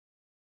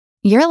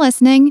You're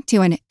listening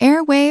to an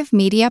Airwave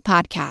Media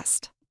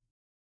Podcast.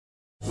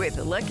 With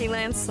the Lucky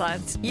Land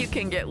Slots, you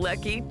can get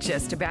lucky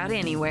just about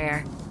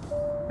anywhere.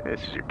 This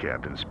is your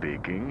captain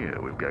speaking.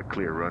 We've got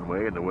clear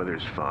runway and the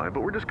weather's fine, but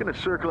we're just going to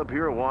circle up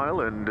here a while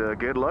and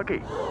get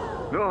lucky.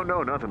 No,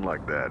 nothing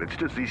like that. It's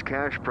just these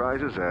cash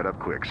prizes add up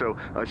quick. So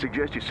I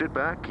suggest you sit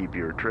back, keep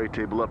your tray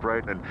table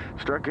upright, and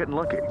start getting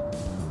lucky.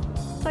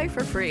 Play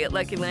for free at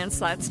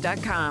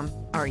LuckyLandSlots.com.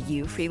 Are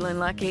you feeling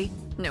lucky?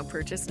 No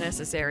purchase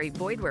necessary.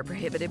 Void where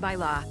prohibited by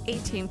law.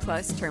 18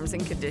 plus terms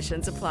and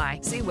conditions apply.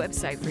 See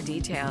website for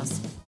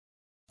details.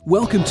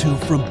 Welcome to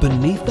From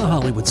Beneath the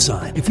Hollywood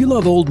Sign. If you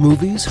love old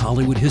movies,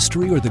 Hollywood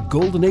history, or the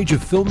golden age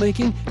of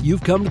filmmaking,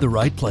 you've come to the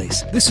right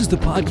place. This is the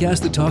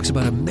podcast that talks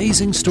about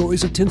amazing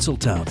stories of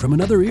Tinseltown from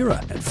another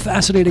era and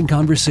fascinating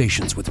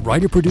conversations with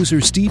writer-producer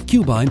Steve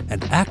Cubine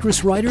and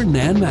actress-writer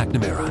Nan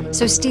McNamara.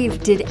 So,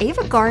 Steve, did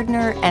Ava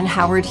Gardner and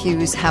Howard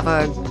Hughes have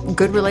a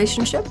good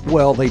relationship?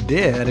 Well, they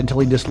did until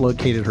he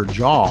dislocated her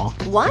jaw.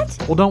 What?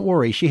 Well, don't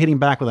worry. She hit him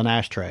back with an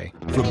ashtray.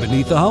 From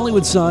Beneath the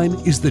Hollywood Sign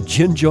is the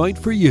gin joint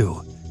for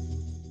you.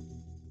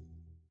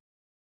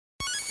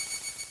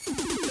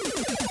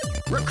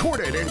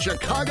 Recorded in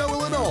Chicago,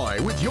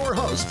 Illinois, with your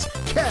hosts,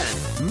 Ken,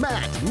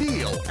 Matt,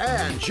 Neil,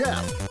 and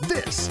Jeff.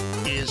 This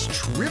is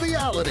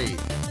Triviality.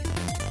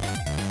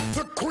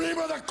 The cream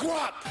of the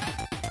crop!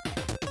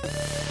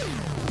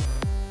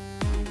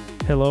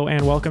 Hello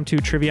and welcome to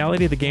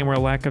Triviality, the game where a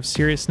lack of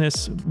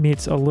seriousness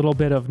meets a little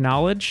bit of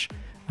knowledge.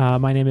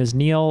 My name is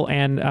Neil,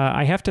 and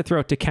I have to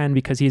throw it to Ken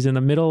because he's in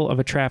the middle of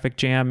a traffic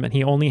jam, and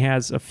he only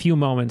has a few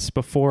moments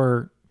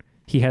before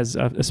he has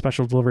a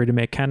special delivery to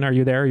make. Ken, are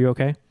you there? Are you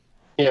okay?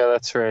 Yeah,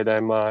 that's right.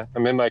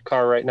 I'm in my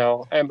car right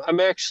now. I'm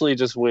actually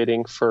just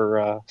waiting for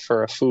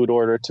a food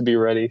order to be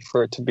ready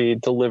for it to be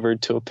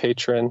delivered to a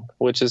patron,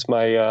 which is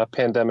my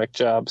pandemic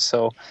job.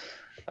 So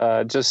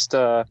just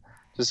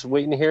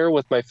waiting here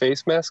with my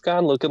face mask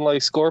on, looking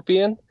like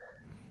Scorpion,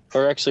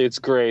 or actually it's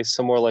gray,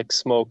 so more like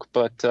smoke.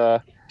 But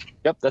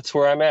yep, that's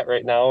where I'm at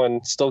right now,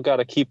 and still got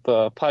to keep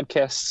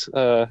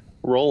podcasts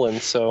rolling.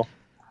 So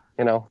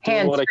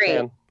doing what I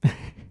can.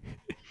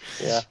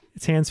 Yeah.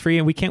 It's hands-free,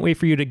 and we can't wait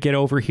for you to get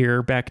over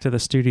here back to the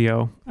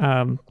studio.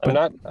 I'm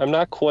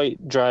not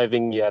quite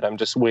driving yet. I'm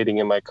just waiting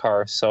in my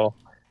car. So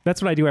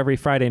that's what I do every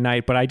Friday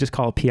night, but I just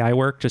call it PI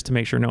work just to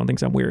make sure no one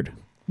thinks I'm weird.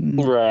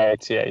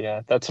 Right.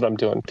 Yeah. That's what I'm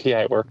doing.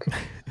 PI work.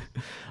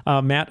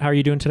 Matt, how are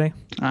you doing today?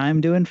 I'm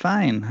doing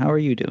fine. How are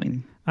you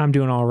doing? I'm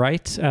doing all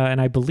right.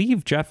 And I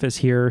believe Jeff is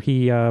here.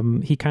 He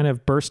kind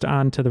of burst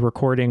onto the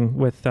recording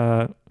with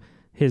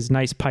his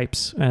nice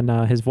pipes, and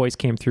his voice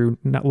came through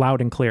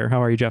loud and clear.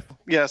 How are you, Jeff?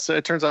 Yes,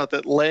 it turns out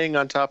that laying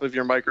on top of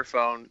your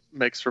microphone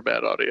makes for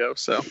bad audio.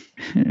 So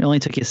it only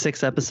took you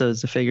 6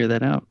 episodes to figure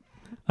that out.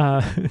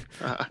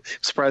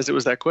 Surprised it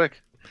was that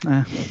quick.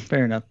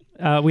 Fair enough.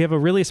 We have a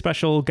really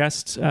special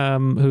guest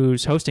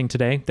who's hosting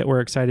today that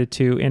we're excited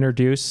to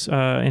introduce,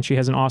 and she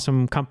has an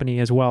awesome company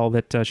as well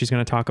that she's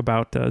going to talk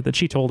about that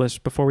she told us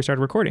before we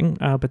started recording.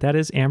 But that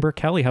is Amber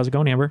Kelly. How's it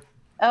going, Amber?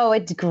 Oh,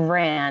 it's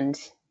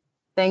grand.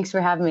 Thanks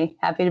for having me.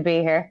 Happy to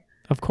be here.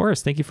 Of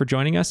course. Thank you for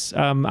joining us.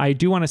 I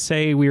do want to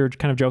say we were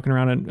kind of joking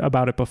around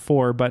about it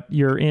before, but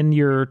you're in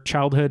your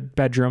childhood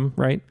bedroom,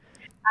 right?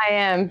 I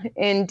am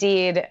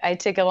indeed. I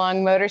took a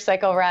long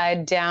motorcycle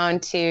ride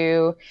down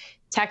to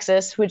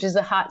Texas, which is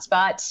a hot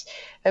spot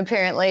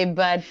apparently,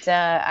 but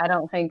I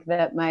don't think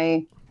that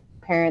my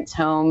parents'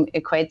 home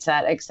equates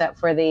that, except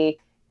for the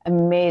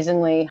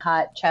amazingly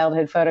hot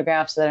childhood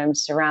photographs that I'm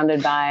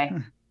surrounded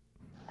by.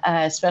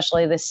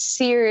 Especially the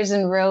Sears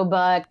and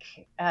Roebuck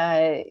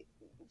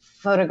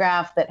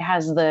photograph that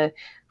has the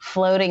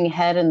floating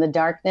head in the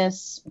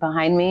darkness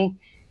behind me.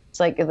 It's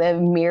like the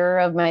mirror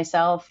of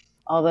myself,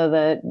 although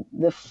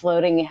the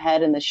floating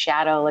head in the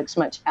shadow looks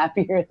much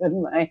happier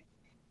than my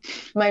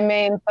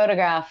main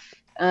photograph.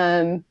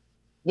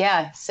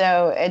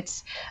 So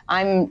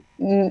I'm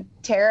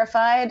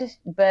terrified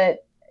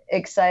but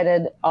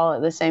excited all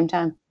at the same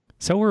time.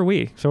 So are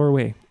we.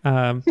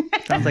 Sounds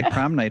like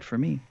prom night for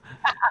me.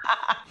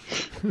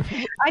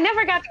 I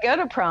never got to go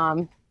to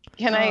prom.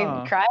 Can I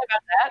cry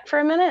about that for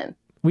a minute?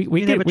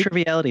 We have a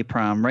Triviality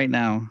prom right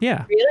now.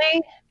 Yeah.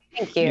 Really?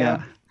 Thank you.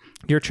 Yeah.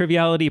 Your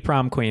Triviality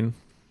prom queen.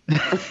 Man,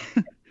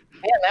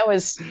 that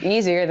was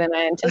easier than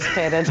I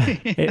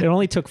anticipated. It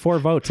only took 4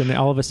 votes, and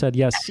all of us said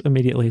yes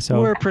immediately. So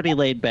we're pretty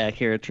laid back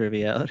here at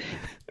Triviality.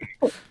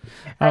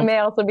 I may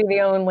also be the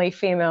only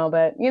female,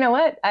 but you know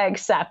what? I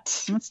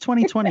accept. It's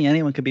 2020.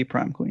 Anyone could be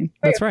prom queen.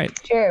 That's right.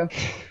 True.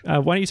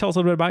 Why don't you tell us a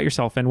little bit about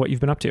yourself and what you've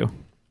been up to?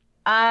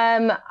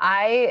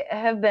 I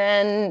have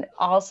been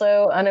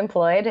also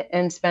unemployed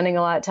and spending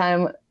a lot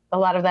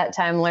of that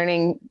time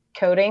learning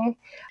coding.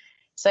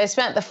 So I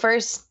spent the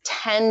first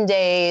 10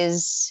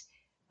 days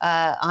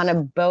on a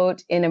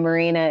boat in a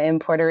marina in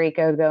Puerto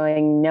Rico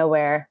going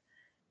nowhere,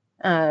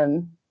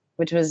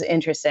 which was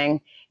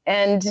interesting.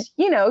 And,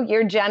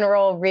 your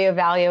general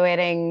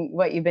reevaluating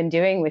what you've been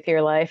doing with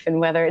your life and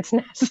whether it's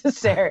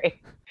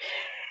necessary.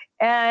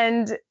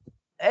 And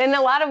in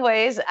a lot of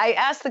ways, I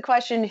asked the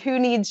question, who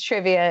needs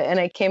trivia? And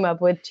I came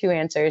up with 2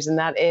 answers. And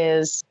that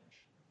is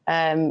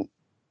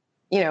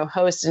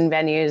hosts and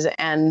venues,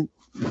 and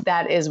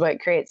that is what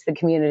creates the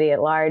community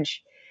at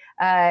large.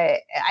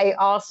 I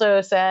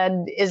also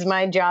said, is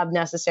my job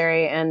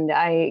necessary? And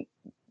I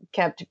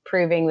kept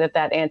proving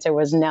that answer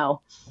was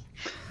no.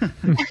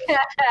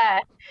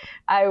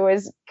 I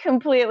was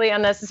completely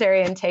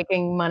unnecessary in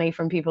taking money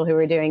from people who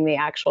were doing the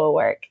actual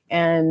work.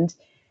 And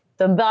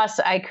so thus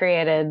I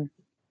created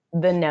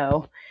The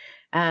Know,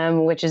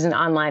 which is an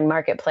online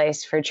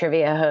marketplace for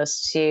trivia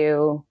hosts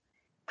to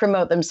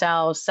promote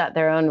themselves, set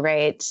their own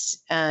rates,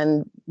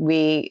 and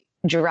we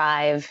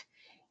drive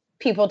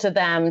people to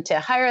them to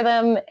hire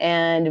them,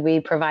 and we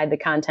provide the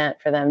content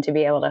for them to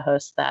be able to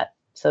host that,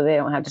 so they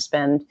don't have to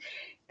spend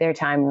their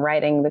time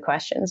writing the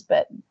questions,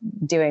 but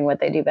doing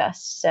what they do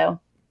best. So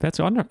that's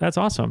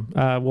awesome.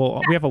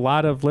 Well, we have a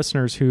lot of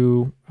listeners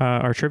who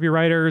are trivia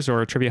writers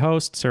or trivia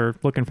hosts or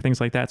looking for things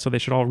like that, so they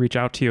should all reach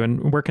out to you.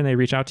 And where can they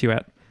reach out to you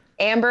at?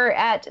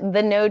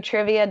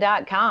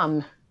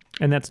 Amber@theknowtrivia.com.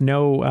 And that's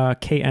no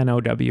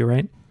K-N-O-W,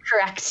 right?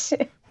 Correct.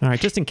 All right,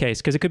 just in case,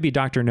 because it could be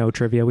Dr. No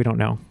Trivia. We don't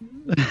know.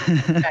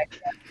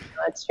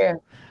 That's true.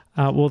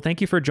 Well,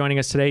 thank you for joining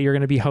us today. You're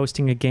going to be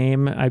hosting a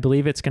game. I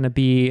believe it's going to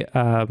be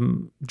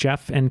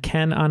Jeff and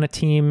Ken on a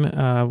team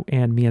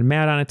and me and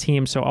Matt on a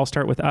team. So I'll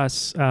start with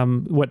us.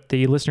 What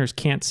the listeners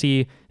can't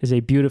see is a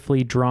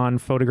beautifully drawn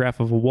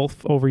photograph of a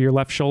wolf over your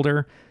left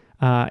shoulder.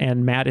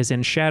 And Matt is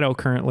in shadow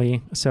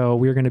currently. So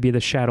we're going to be the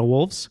Shadow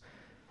Wolves.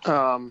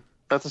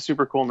 That's a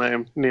super cool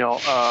name,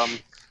 Neil.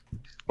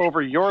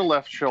 Over your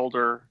left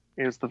shoulder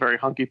is the very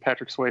hunky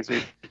Patrick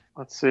Swayze.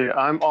 Let's see.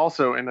 I'm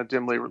also in a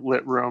dimly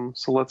lit room,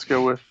 so let's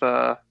go with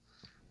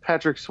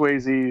Patrick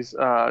Swayze's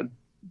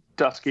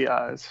dusky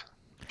eyes.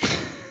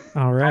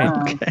 All right.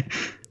 Okay.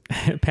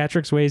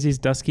 Patrick Swayze's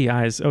dusky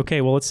eyes.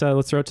 Okay, well, let's throw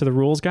it to the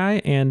rules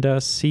guy and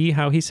see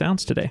how he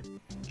sounds today.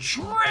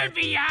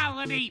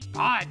 Triviality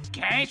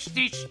Podcast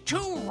is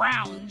 2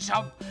 rounds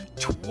of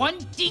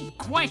 20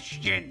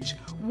 questions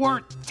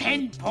worth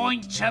 10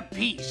 points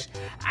apiece.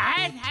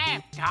 At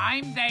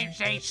halftime,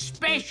 there's a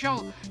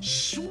special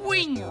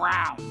swing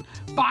round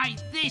by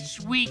this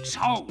week's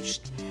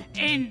host.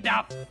 In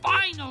the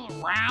final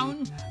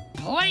round,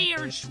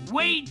 players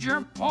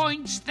wager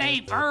points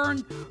they've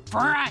earned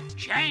for a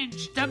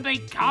chance to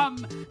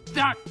become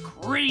the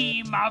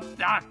cream of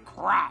the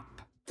crop.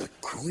 The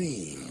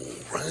cream will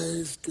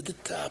rise to the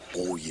top,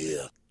 oh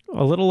yeah.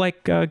 A little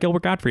like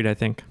Gilbert Gottfried, I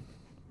think,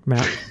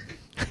 Matt.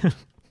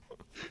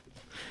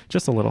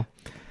 Just a little.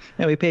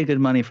 Yeah, we paid good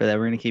money for that.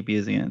 We're going to keep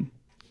using it.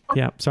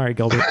 Yeah, sorry,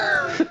 Gilbert.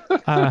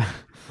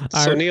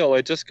 So, Neil,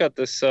 I just got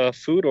this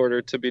food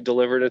order to be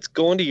delivered. It's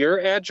going to your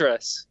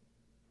address.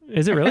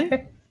 Is it really?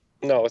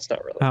 No, it's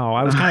not really. Oh,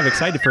 I was kind of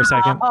excited for a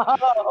second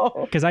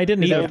because I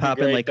didn't even pop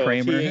in like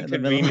Kramer. He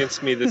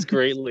inconvenienced me this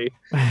greatly,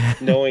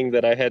 knowing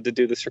that I had to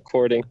do this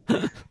recording.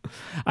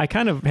 I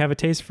kind of have a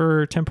taste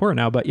for tempura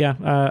now, but yeah,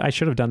 I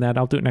should have done that.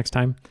 I'll do it next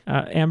time.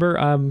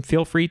 Amber,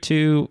 feel free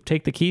to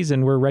take the keys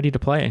and we're ready to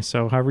play.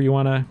 So however you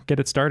want to get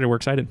it started, we're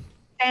excited.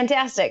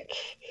 Fantastic.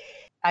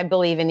 I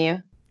believe in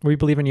you. We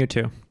believe in you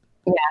too.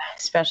 Yeah,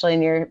 especially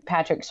in your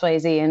Patrick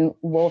Swayze and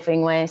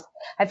wolfing ways.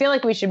 I feel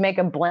like we should make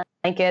a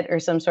blanket or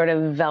some sort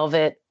of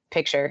velvet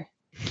picture.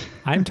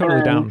 I'm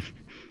totally down.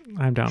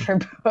 I'm down.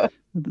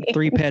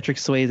 3 Patrick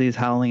Swayzes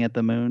howling at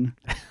the moon.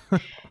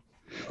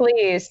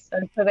 Please,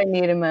 that's what I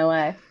need in my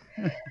life.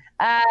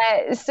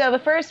 So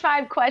the first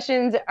 5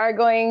 questions are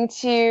going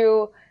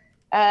to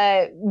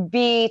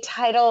be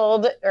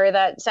titled, or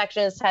that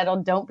section is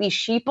titled, Don't Be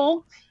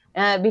Sheeple,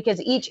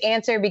 because each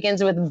answer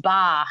begins with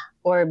ba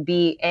or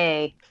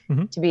B-A,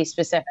 to be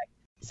specific.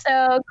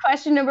 So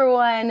question number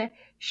 1,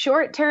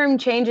 short-term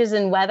changes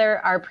in weather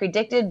are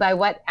predicted by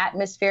what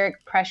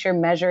atmospheric pressure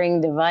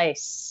measuring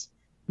device?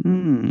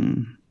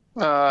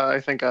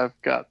 I think I've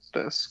got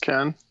this,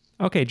 Ken.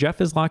 Okay,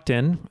 Jeff is locked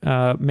in.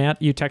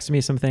 Matt, you texted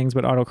me some things,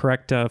 but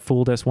autocorrect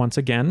fooled us once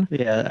again.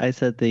 Yeah, I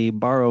said the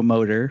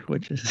barometer,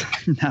 which is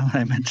not what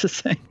I meant to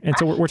say. And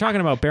so we're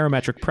talking about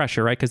barometric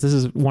pressure, right? Because this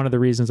is one of the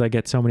reasons I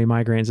get so many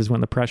migraines is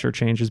when the pressure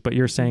changes, but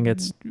you're saying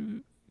it's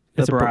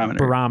a barometer.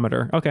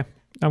 Barometer. Okay,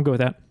 I'm good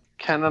with that.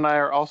 Ken and I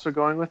are also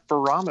going with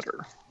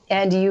barometer.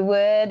 And you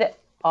would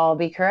all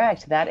be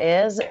correct. That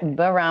is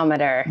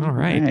barometer. All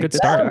right, good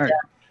start.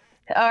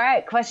 All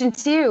right, question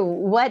 2.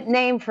 What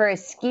name for a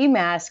ski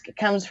mask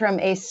comes from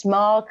a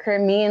small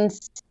Crimean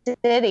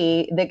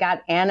city that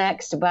got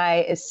annexed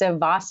by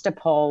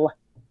Sevastopol?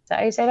 Is that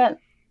how you say that?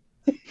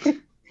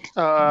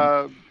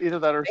 Either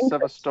that or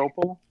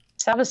Sevastopol.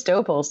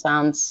 Sevastopol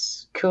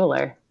sounds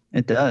cooler.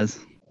 It does.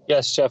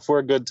 Yes, Jeff,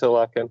 we're good to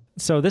lock in.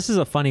 So this is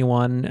a funny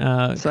one.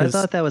 So I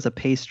thought that was a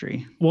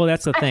pastry. Well,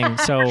 that's the thing.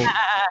 So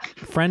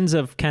friends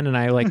of Ken and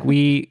I,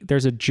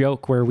 there's a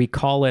joke where we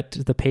call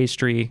it the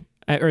pastry,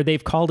 or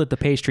they've called it the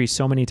pastry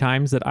so many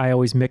times that I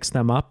always mix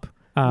them up.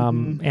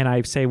 And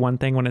I say one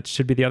thing when it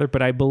should be the other,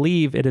 but I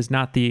believe it is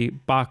not the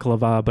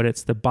baklava, but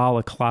it's the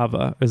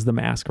balaclava is the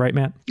mask, right,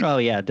 Matt? Oh,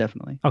 yeah,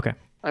 definitely. Okay.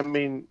 I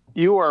mean,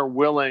 you are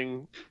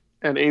willing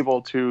and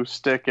able to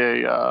stick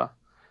a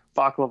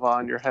baklava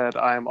on your head.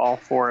 I am all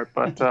for it,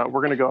 but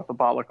we're going to go with the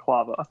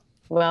balaclava.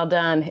 Well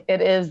done. It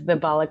is the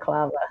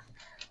balaclava.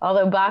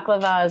 Although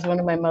baklava is one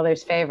of my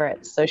mother's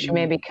favorites, so she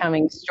may be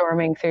coming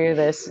storming through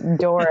this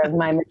door of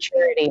my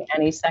maturity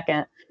any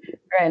second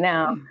right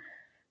now.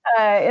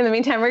 In the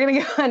meantime, we're going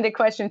to go on to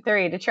question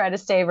 3 to try to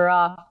stave her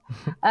off.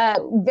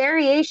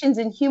 Variations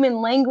in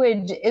human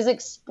language is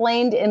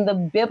explained in the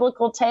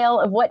biblical tale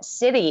of what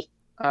city?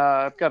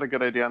 I've got a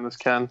good idea on this,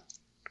 Ken.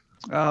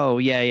 Oh,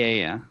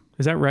 yeah.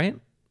 Is that right?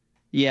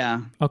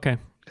 Yeah. Okay.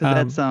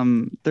 Because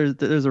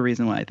there's a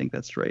reason why I think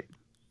that's right.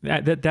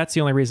 That's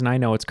the only reason I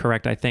know it's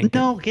correct, I think.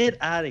 No, get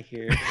out of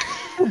here.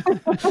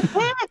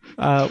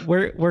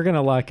 We're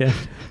gonna lock in.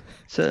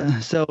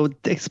 So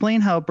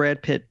explain how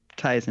Brad Pitt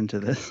ties into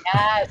this.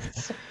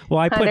 Yes. Well,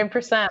 I put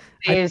 100%.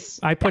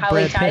 I put how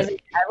Brad he ties Pitt.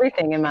 into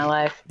everything in my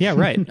life. Yeah,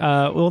 right.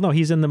 Well, no,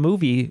 he's in the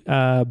movie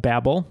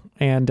Babel,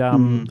 and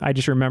I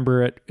just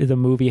remember the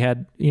movie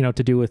had to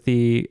do with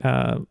the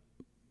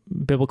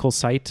biblical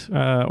site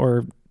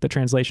or the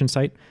translation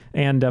site,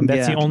 and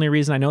that's the only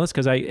reason I know this,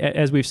 because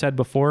as we've said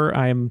before,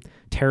 I'm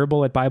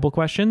terrible at Bible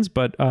questions,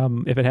 but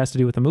if it has to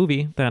do with the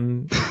movie,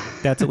 then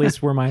that's at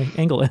least where my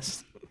angle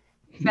is.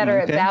 Better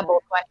at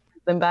Babel questions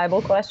than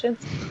Bible questions.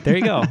 There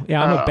you go.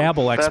 Yeah, I'm a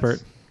Babel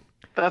expert.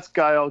 That's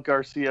Gael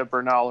Garcia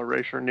Bernal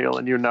erasure, Neil,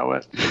 and you know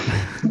it.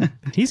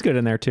 He's good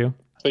in there too.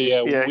 But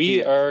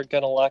we are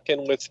going to lock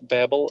in with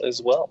Babel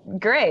as well.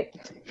 Great,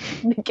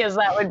 because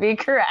that would be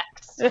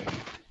correct.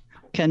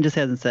 Ken just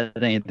hasn't said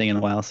anything in a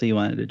while, so you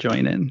wanted to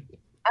join in.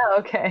 Oh,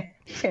 okay.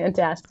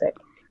 Fantastic.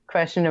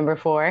 Question number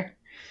 4.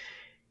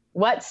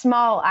 What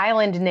small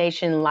island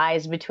nation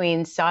lies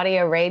between Saudi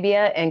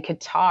Arabia and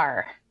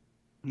Qatar?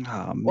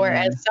 Oh, man. Or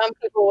as some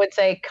people would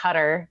say,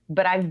 Qatar,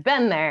 but I've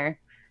been there,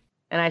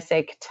 and I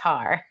say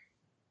Qatar.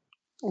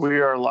 We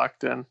are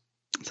locked in.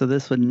 So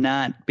this would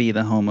not be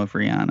the home of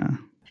Rihanna.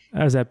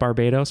 Is that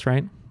Barbados,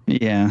 right?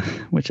 Yeah,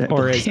 which I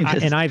believe is.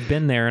 And I've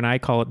been there, and I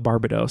call it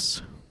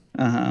Barbados.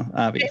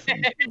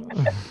 Obviously.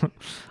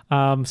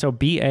 So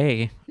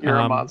BA. You're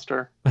a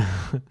monster.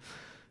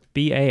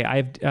 BA.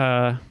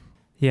 I'm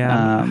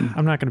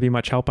not going to be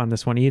much help on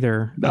this one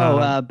either.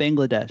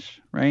 Bangladesh,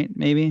 right?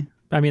 Maybe.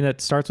 I mean,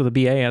 that starts with a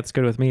BA. That's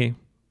good with me.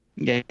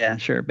 Yeah,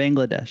 sure.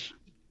 Bangladesh,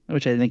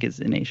 which I think is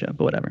in Asia,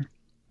 but whatever.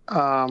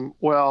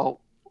 Well,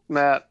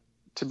 Matt,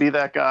 to be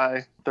that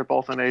guy, they're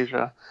both in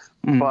Asia,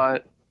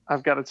 but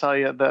I've got to tell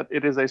you that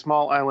it is a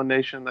small island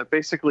nation that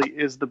basically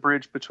is the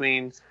bridge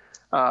between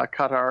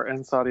Qatar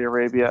and Saudi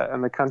Arabia,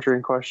 and the country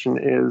in question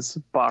is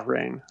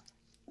Bahrain.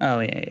 Oh,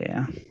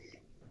 yeah.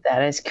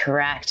 That is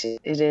correct.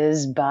 It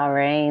is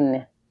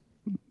Bahrain,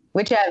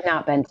 which I have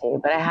not been to,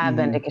 but I have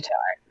been to Qatar.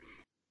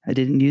 I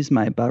didn't use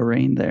my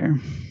Bahrain there.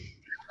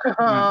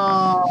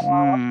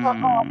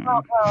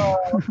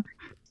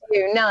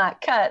 Do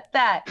not cut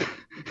that.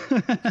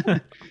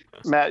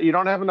 Matt, you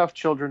don't have enough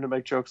children to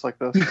make jokes like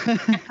this.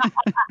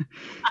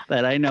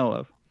 That I know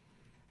of.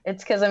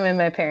 It's because I'm in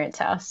my parents'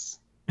 house.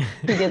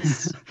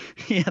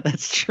 Yeah,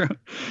 that's true.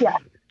 Yeah.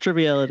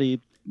 Triviality,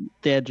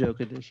 dad joke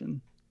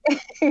edition.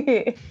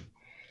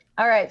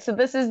 All right, so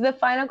this is the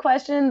final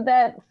question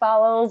that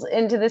follows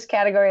into this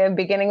category of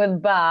beginning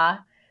with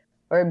Ba,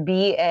 or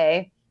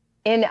B-A.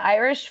 In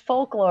Irish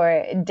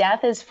folklore,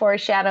 death is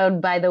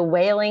foreshadowed by the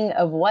wailing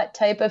of what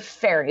type of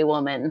fairy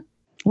woman?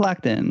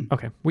 Locked in.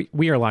 Okay,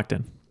 we are locked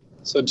in.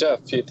 So,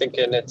 Jeff, you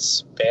thinking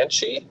it's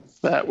Banshee?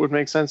 That would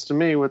make sense to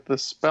me with the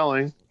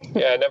spelling.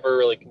 Yeah, I never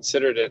really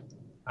considered it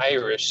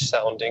Irish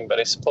sounding, but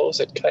I suppose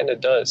it kind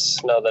of does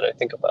now that I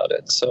think about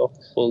it. So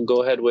we'll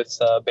go ahead with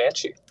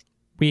Banshee.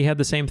 We had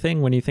the same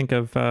thing when you think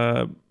of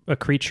a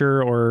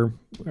creature or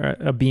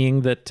a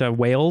being that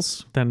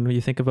wails, then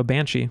you think of a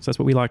banshee. So that's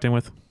what we locked in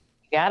with.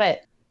 Got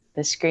it.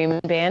 The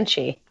screaming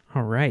banshee.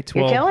 All right.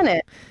 You're killing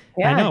it.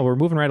 Yeah. I know. We're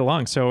moving right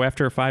along. So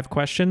after 5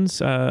 questions,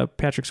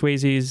 Patrick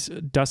Swayze's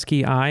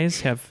Dusky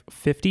Eyes have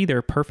 50.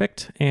 They're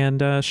perfect.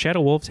 And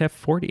Shadow Wolves have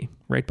 40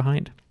 right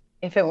behind.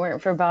 If it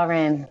weren't for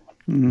Bahrain.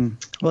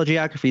 Well,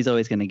 geography is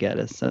always going to get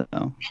us, so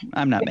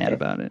I'm not mad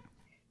about it.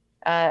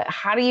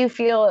 How do you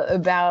feel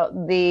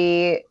about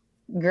the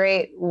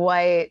great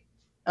white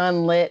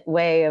unlit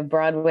way of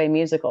Broadway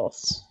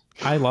musicals?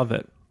 I love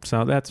it.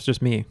 So that's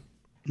just me.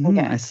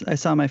 Okay. I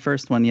saw my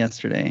first one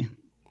yesterday.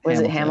 Was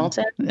it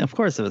Hamilton? Of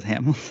course it was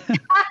Hamilton.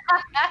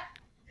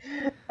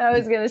 I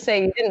was going to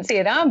say you didn't see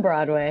it on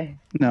Broadway.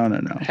 No.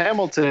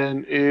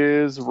 Hamilton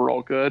is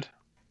real good.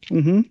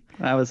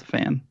 I was a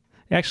fan.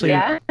 Actually,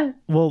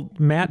 well,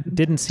 Matt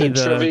didn't see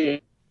the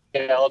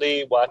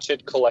Triviality watch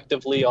it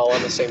collectively all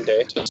on the same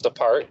day, just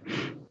apart.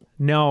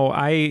 No,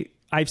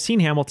 I've seen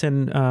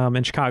Hamilton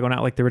in Chicago,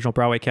 not like the original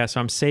Broadway cast, so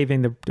I'm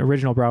saving the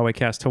original Broadway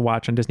cast to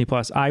watch on Disney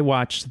Plus. I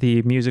watched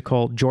the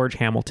musical George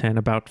Hamilton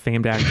about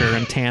famed actor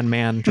and tan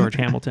man George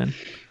Hamilton.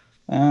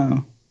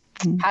 Oh.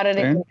 How did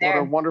it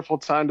compare? What a wonderful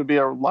time to be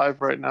alive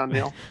right now,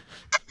 Neil.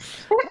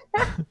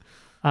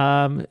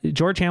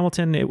 George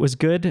Hamilton, it was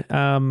good.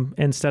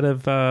 Instead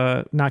of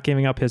not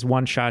giving up his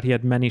one shot, he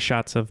had many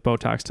shots of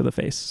Botox to the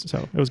face.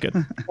 So it was good.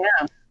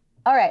 Yeah.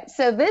 All right.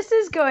 So this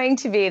is going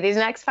to be, these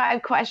next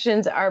 5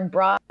 questions are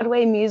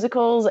Broadway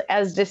musicals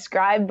as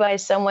described by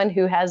someone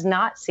who has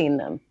not seen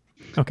them.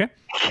 Okay.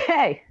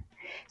 Okay.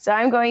 So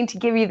I'm going to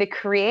give you the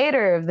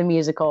creator of the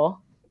musical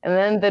and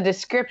then the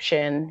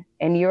description,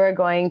 and you are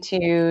going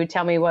to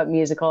tell me what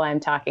musical I'm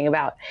talking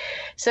about.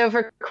 So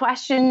for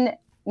question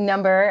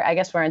number, I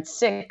guess we're on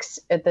 6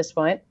 at this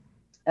point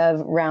of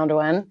round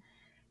 1,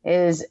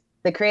 is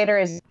the creator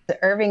is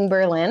Irving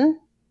Berlin.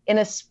 In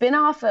a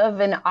spin-off of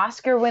an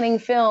Oscar-winning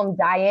film,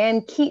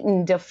 Diane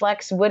Keaton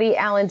deflects Woody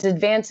Allen's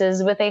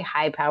advances with a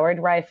high-powered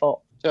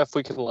rifle. Jeff,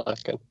 we can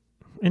lock in.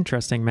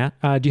 Interesting, Matt.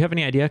 Do you have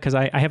any idea? Because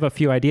I have a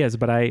few ideas,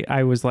 but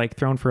I was like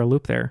thrown for a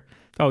loop there.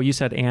 Oh, you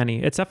said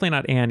Annie. It's definitely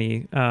not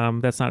Annie.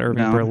 That's not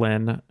Irving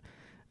Berlin.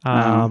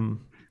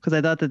 Because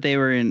I thought that they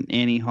were in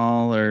Annie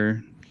Hall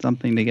or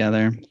something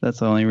together. That's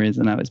the only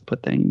reason I was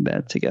putting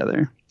that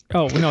together.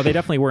 Oh, no, they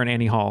definitely were in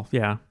Annie Hall.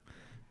 Yeah.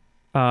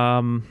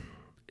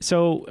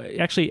 So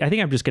actually, I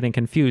think I'm just getting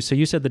confused. So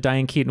you said the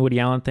Diane Keaton Woody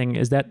Allen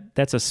thing,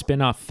 that's a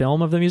spin-off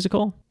film of the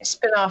musical?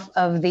 Spin-off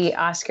of the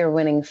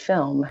Oscar-winning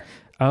film.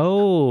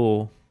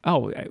 Oh,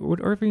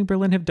 would Irving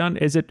Berlin have done?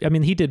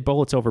 He did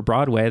Bullets Over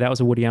Broadway. That was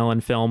a Woody Allen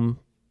film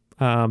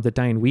that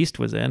Diane Wiest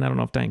was in. I don't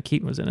know if Diane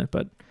Keaton was in it,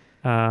 but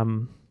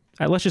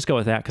let's just go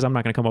with that because I'm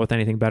not going to come up with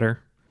anything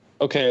better.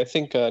 Okay, I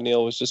think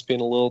Neil was just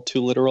being a little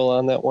too literal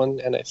on that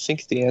one, and I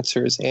think the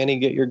answer is Annie,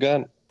 Get Your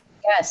Gun.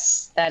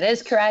 Yes, that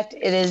is correct.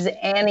 It is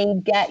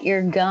Annie, Get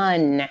Your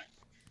Gun.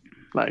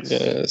 Nice.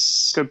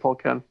 Yes. Good pull,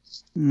 Ken.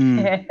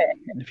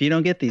 If you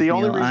don't get these, the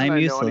only Neil, reason I'm I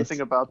useless. know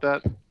anything about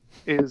that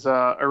is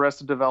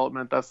Arrested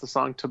Development. That's the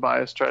song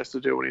Tobias tries to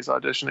do when he's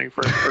auditioning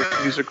for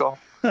a musical.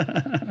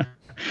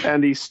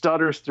 And he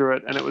stutters through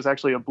it, and it was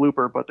actually a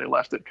blooper, but they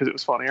left it because it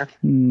was funnier.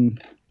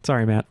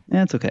 Sorry, Matt.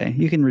 That's okay.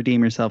 You can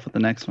redeem yourself with the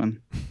next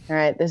one. All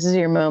right, this is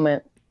your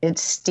moment.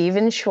 It's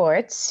Stephen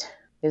Schwartz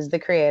is the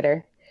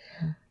creator.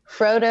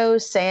 Frodo,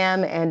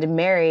 Sam, and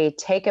Merry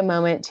take a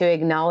moment to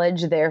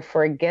acknowledge their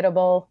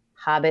forgettable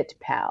Hobbit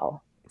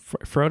pal.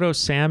 Frodo,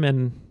 Sam,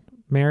 and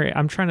Merry.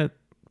 I'm trying to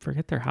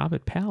forget their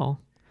Hobbit pal.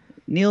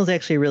 Neil's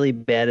actually really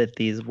bad at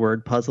these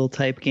word puzzle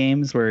type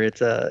games where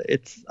it's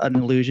an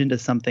allusion to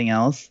something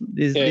else.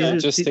 He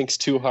just thinks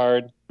too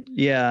hard.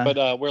 Yeah.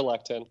 But we're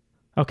locked in.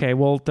 Okay,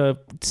 well, the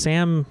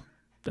Sam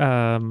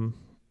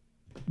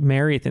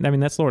Merry thing,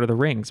 that's Lord of the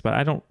Rings, but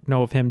I don't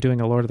know of him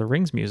doing a Lord of the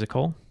Rings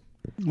musical.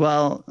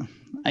 Well,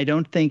 I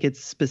don't think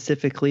it's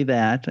specifically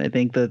that. I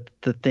think that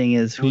the thing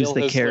is who's Neil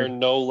the has character.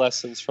 learned no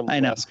lessons from the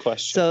last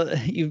question. So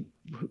you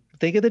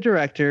think of the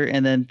director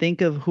and then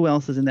think of who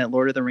else is in that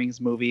Lord of the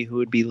Rings movie who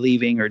would be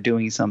leaving or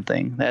doing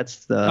something. I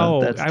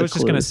was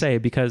just going to say,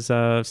 because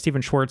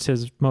Stephen Schwartz,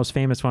 his most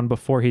famous one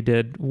before he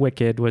did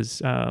Wicked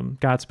was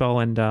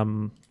Godspell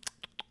and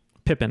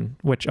Pippin,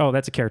 which,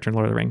 that's a character in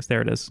Lord of the Rings.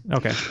 There it is.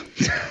 Okay.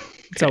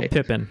 So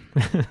Pippin.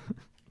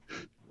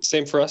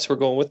 Same for us. We're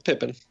going with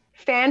Pippin.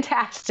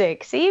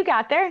 Fantastic. See, you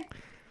got there.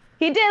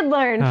 He did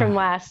learn from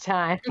last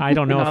time. I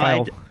don't know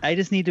if I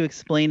just need to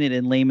explain it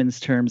in layman's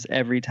terms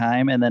every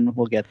time, and then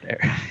we'll get there.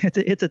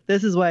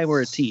 This is why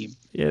we're a team.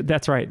 Yeah,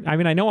 that's right.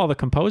 I know all the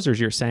composers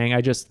you're saying.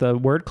 The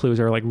word clues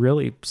are like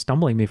really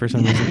stumbling me for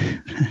some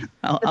reason.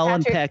 I'll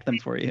unpack them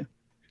for you.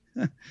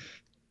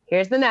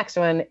 Here's the next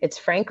one. It's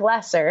Frank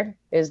Lesser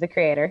is the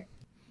creator.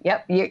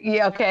 Yep.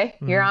 You okay?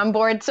 Mm-hmm. You're on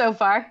board so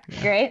far.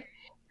 Great.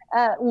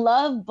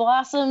 Love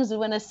blossoms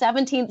when a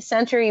 17th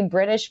century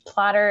British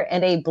plotter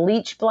and a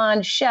bleach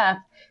blonde chef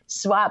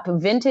swap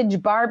vintage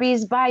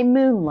Barbies by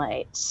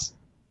moonlight.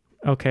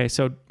 Okay,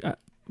 so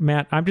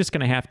Matt, I'm just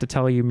going to have to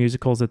tell you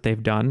musicals that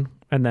they've done,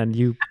 and then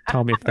you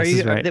tell me if this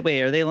is right.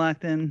 Are they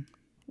locked in?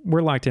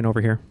 We're locked in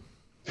over here.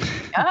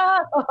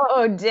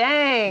 Oh,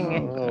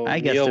 dang. Oh,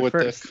 I guessed Neil it with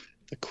first.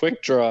 The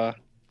quick draw.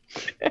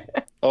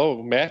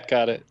 Oh, Matt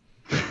got it.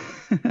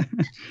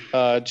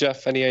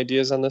 Jeff, any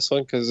ideas on this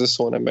one? Because this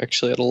one I'm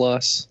actually at a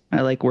loss.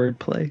 I like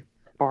wordplay.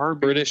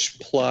 British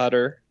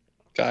plotter,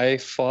 Guy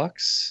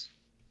Fawkes.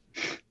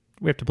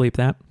 We have to bleep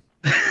that.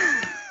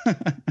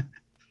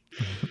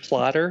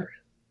 Plotter?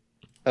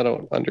 I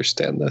don't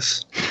understand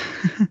this.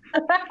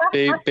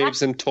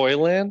 Babes in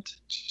Toyland?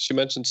 She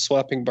mentioned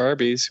swapping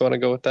Barbies. You want to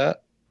go with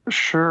that?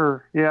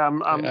 Sure. Yeah,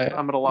 I'm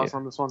at a loss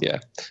on this one. Yeah,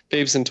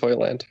 Babes in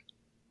Toyland.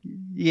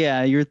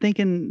 Yeah, you're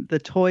thinking the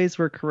toys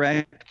were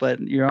correct, but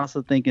you're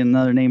also thinking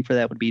another name for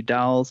that would be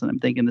dolls, and I'm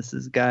thinking this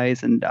is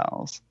Guys and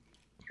Dolls.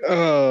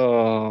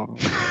 Oh.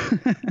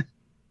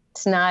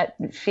 It's not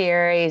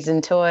fairies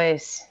and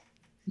toys.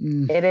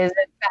 It is,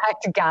 in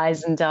fact,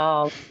 Guys and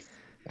Dolls.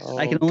 Oh,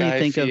 I can only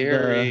think of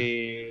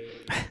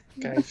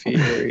Guy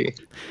Fieri.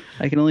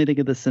 I can only think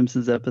of the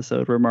Simpsons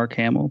episode where Mark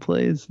Hamill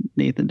plays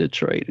Nathan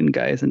Detroit in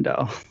Guys and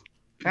Dolls.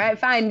 All right,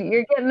 fine.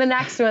 You're getting the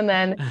next one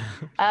then.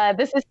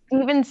 This is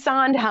Stephen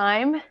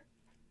Sondheim.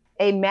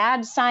 A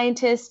mad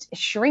scientist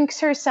shrinks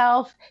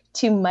herself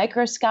to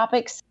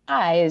microscopic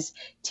size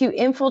to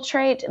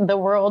infiltrate the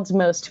world's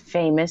most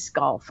famous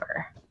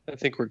golfer. I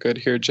think we're good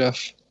here,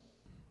 Jeff.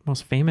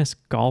 Most famous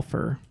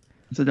golfer.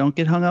 So don't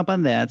get hung up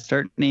on that.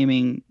 Start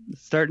naming.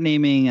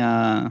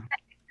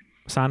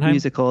 Sondheim?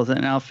 musicals,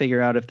 and I'll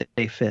figure out if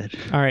they fit.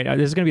 All right.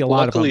 There's going to be a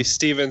lot of them. Luckily,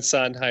 Stephen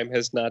Sondheim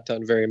has not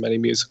done very many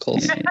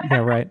musicals. Yeah,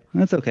 right.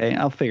 That's okay.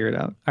 I'll figure it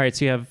out. All right.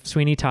 So you have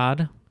Sweeney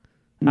Todd,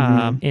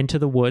 Into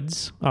the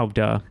Woods. Oh,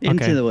 duh. Okay.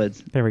 Into the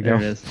Woods. There we go.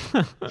 There it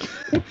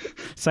is.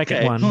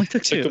 Second one. Only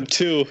took Took him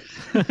two.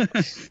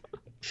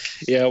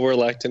 Yeah, we're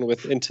locked in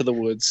with Into the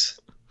Woods.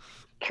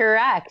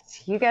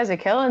 Correct. You guys are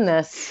killing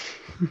this.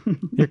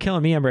 You're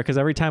killing me, Amber, because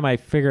every time I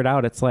figure it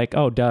out, it's like,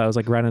 oh, duh. I was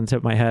like right on the tip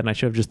of my head, and I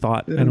should have just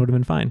thought, and it would have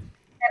been fine.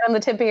 Right on the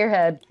tip of your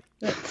head.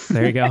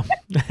 There you go.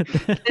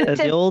 As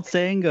the old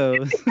saying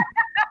goes.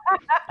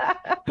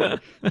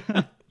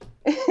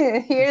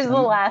 Here's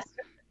the last.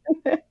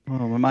 Oh,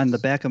 I'm on the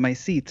back of my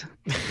seat.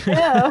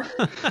 No.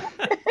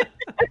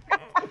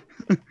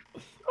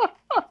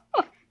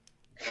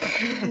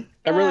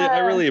 I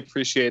really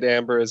appreciate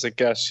Amber as a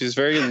guest. She's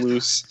very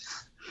loose,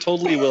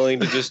 totally willing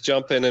to just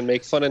jump in and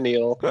make fun of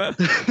Neil.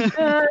 She's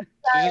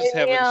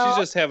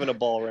just having a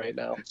ball right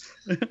now.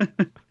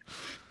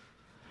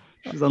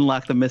 She's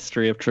unlocked the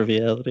mystery of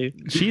triviality.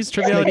 She's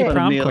triviality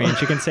prom queen.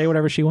 She can say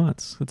whatever she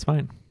wants. It's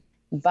fine.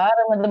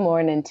 Bottom of the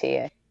morning to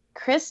you.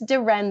 Chris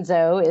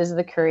DiRenzo is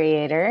the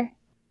creator.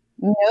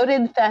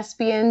 Noted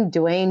thespian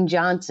Dwayne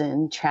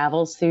Johnson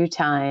travels through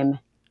time,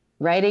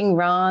 righting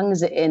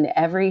wrongs in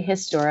every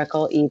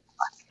historical epoch.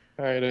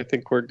 All right, I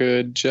think we're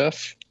good.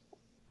 Jeff?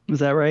 Is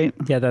that right?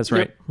 Yeah, that's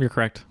right. You're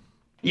correct.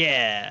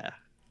 Yeah.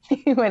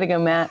 Way to go,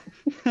 Matt.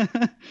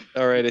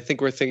 All right, I think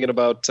we're thinking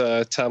about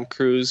Tom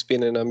Cruise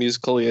being in a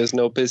musical he has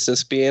no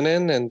business being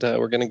in, and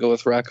we're going to go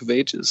with Rock of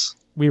Ages.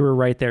 We were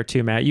right there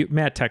too, Matt.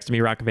 Matt texted me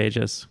Rock of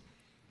Ages.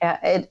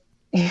 Yeah,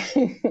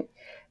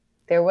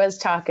 there was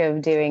talk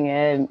of doing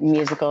a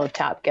musical of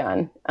Top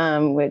Gun,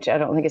 which I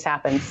don't think has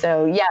happened.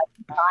 So, yeah,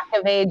 Rock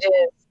of Ages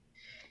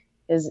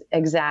is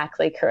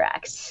exactly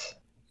correct.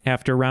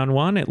 After round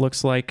one, it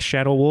looks like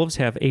Shadow Wolves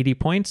have 80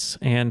 points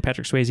and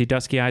Patrick Swayze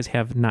Dusky Eyes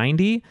have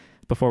 90.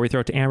 Before we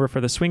throw it to Amber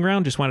for the swing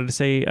round, just wanted to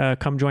say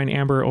come join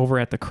Amber over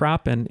at the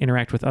Crop and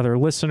interact with other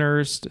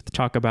listeners, to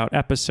talk about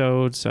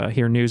episodes,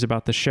 hear news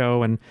about the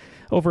show, and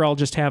overall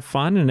just have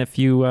fun. And if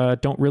you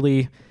don't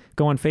really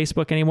go on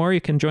Facebook anymore,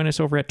 you can join us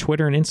over at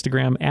Twitter and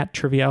Instagram at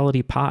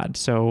TrivialityPod.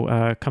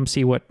 So come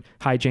see what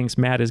hijinks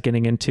Matt is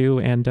getting into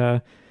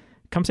and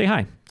come say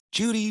hi.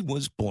 Judy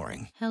was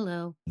boring.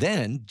 Hello.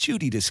 Then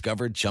Judy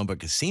discovered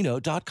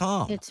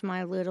ChumbaCasino.com. It's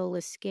my little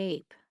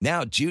escape.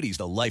 Now Judy's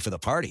the life of the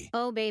party.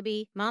 Oh,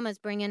 baby, mama's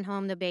bringing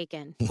home the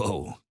bacon.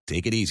 Whoa,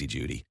 take it easy,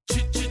 Judy.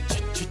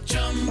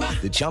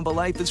 The Chumba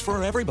life is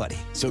for everybody.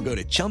 So go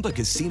to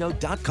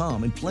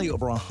ChumbaCasino.com and play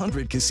over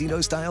 100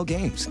 casino-style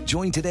games.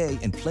 Join today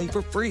and play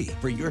for free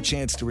for your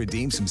chance to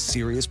redeem some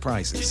serious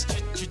prizes.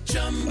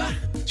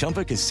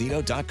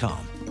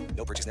 ChumbaCasino.com.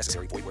 No purchase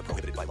necessary. Void where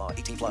prohibited by law.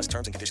 18 plus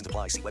terms and conditions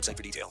apply. See website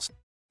for details.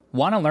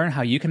 Want to learn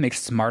how you can make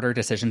smarter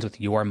decisions with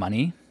your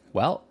money?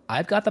 Well,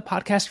 I've got the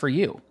podcast for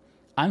you.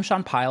 I'm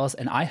Sean Piles,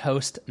 and I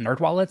host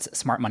NerdWallet's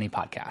Smart Money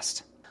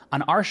Podcast.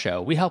 On our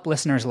show, we help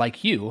listeners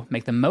like you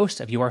make the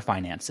most of your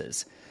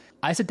finances.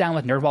 I sit down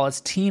with NerdWallet's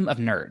team of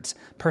nerds,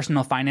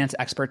 personal finance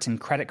experts in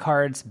credit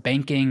cards,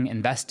 banking,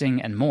 investing,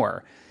 and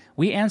more.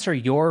 We answer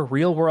your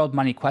real-world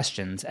money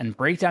questions and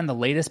break down the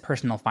latest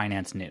personal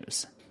finance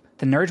news.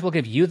 The Nerds will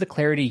give you the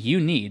clarity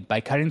you need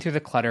by cutting through the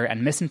clutter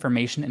and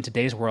misinformation in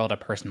today's world of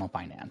personal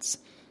finance.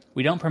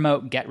 We don't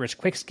promote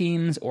get-rich-quick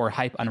schemes or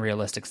hype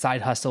unrealistic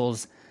side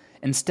hustles.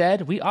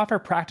 Instead, we offer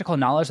practical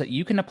knowledge that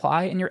you can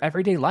apply in your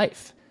everyday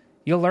life.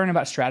 You'll learn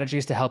about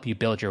strategies to help you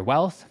build your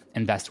wealth,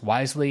 invest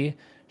wisely,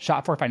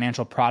 shop for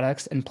financial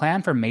products, and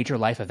plan for major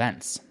life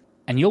events.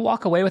 And you'll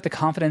walk away with the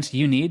confidence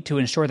you need to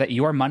ensure that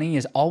your money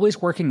is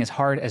always working as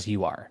hard as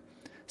you are.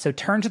 So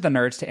turn to the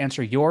Nerds to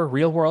answer your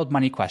real-world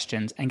money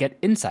questions and get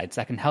insights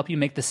that can help you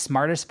make the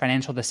smartest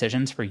financial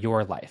decisions for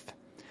your life.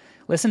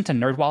 Listen to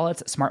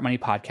NerdWallet's Smart Money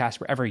Podcast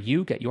wherever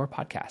you get your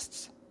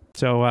podcasts.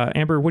 So,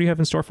 Amber, what do you have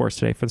in store for us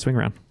today for the swing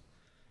round?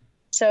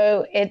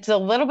 So it's a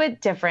little bit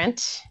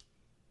different.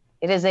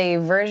 It is a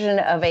version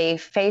of a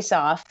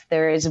face-off.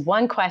 There is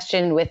one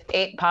question with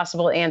 8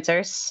 possible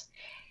answers.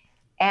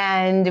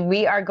 And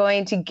we are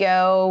going to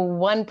go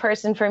one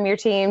person from your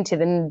team to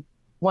the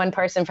one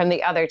person from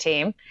the other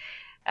team.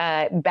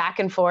 Back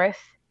and forth.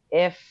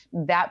 If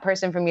that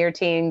person from your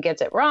team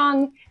gets it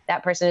wrong,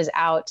 that person is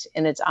out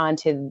and it's on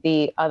to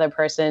the other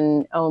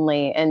person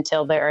only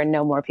until there are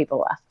no more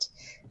people left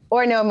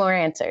or no more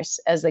answers,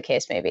 as the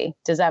case may be.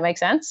 Does that make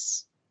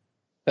sense?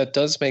 That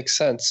does make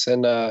sense.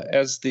 And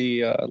as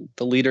the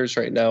leaders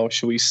right now,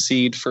 should we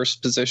cede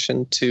first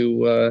position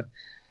to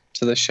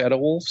the Shadow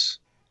Wolves?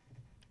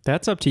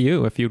 That's up to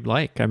you if you'd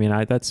like. I mean,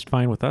 that's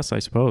fine with us, I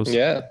suppose.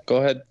 Yeah, go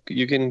ahead.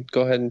 You can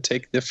go ahead and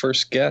take the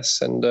first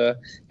guess. And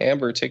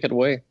Amber, take it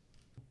away.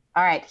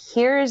 All right,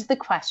 here's the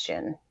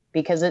question.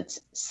 Because it's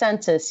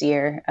census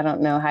year, I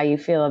don't know how you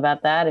feel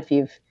about that, if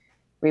you've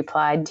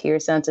replied to your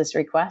census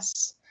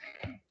requests.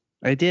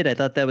 I did. I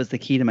thought that was the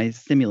key to my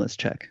stimulus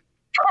check.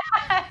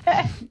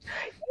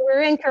 You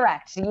were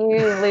incorrect. You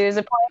lose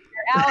a point.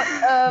 You're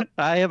out of...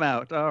 I am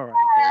out. All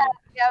right.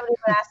 You haven't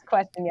even asked a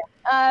question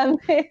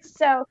yet.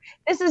 So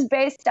this is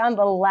based on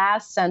the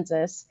last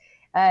census.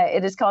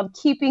 It is called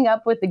Keeping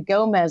Up with the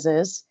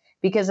Gomez's,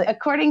 because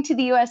according to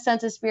the U.S.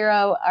 Census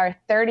Bureau, our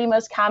 30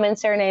 most common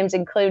surnames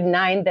include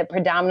 9 that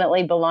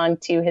predominantly belong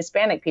to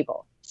Hispanic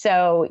people.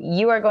 So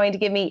you are going to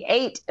give me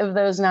 8 of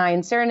those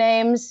 9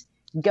 surnames.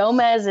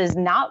 Gomez is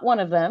not one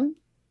of them,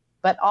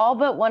 but all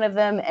but one of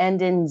them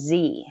end in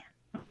Z.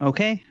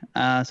 Okay,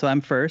 so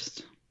I'm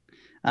first.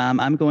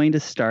 I'm going to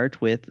start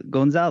with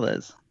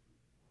Gonzalez.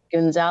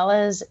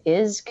 Gonzalez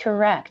is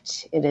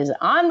correct. It is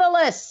on the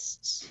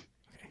list.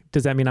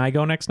 Does that mean I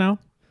go next now?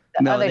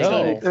 The other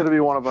team. It'll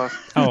be one of us.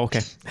 Oh, okay.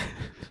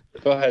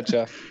 Go ahead,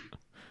 Jeff.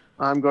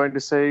 I'm going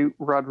to say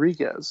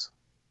Rodriguez.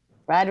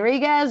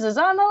 Rodriguez is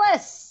on the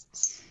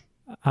list.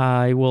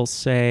 I will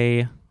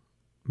say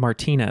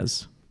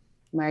Martinez.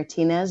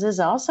 Martinez is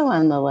also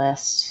on the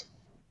list.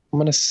 I'm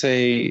going to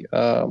say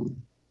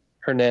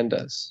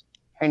Hernandez.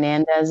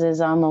 Hernandez is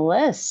on the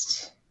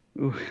list.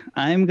 Ooh,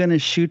 I'm going to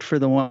shoot for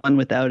the one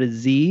without a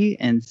Z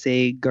and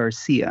say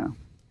Garcia.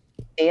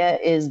 Garcia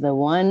is the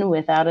one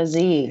without a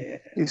Z.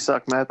 You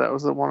suck, Matt. That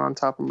was the one on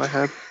top of my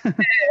head.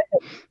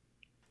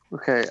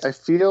 Okay, I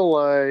feel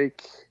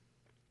like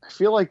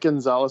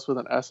Gonzalez with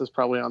an S is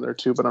probably on there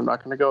too, but I'm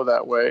not going to go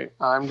that way.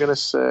 I'm going to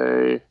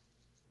say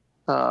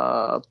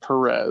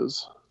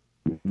Perez.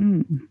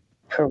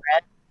 Perez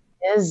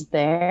is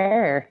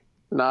there.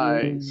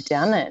 Nice. You've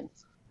done it.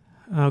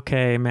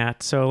 Okay,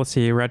 Matt. So let's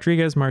see.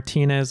 Rodriguez,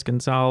 Martinez,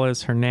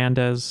 Gonzalez,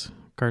 Hernandez,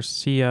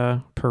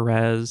 Garcia,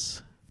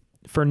 Perez.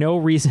 For no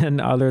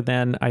reason other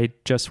than I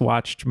just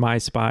watched My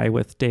Spy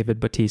with David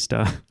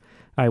Batista,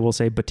 I will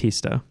say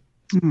Batista.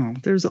 Oh,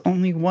 there's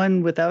only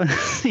one without a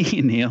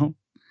C, Neil.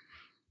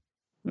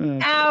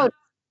 Out.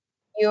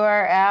 You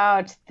are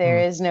out. There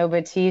is no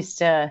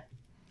Batista.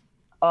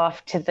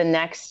 Off to the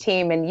next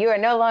team, and you are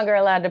no longer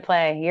allowed to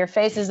play. Your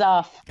face is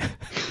off.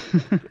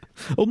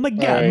 Oh my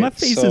God, my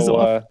face is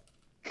off.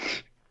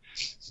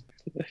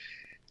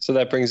 So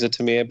that brings it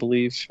to me, I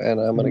believe, and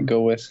I'm going to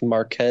go with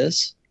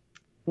Marquez.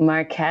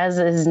 Marquez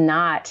is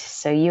not,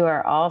 so you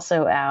are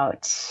also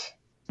out.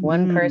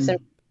 One person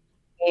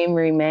game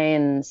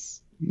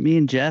remains. Me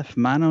and Jeff,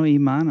 mano y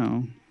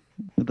mano,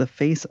 with the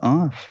face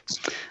off.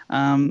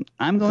 I'm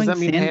going. Does that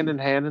mean hand in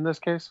hand in this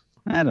case?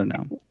 I don't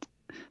know.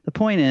 The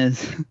point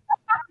is,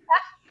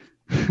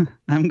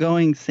 I'm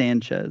going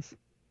Sanchez.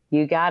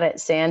 You got it.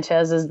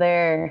 Sanchez is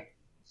there.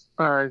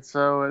 All right,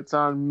 so it's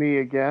on me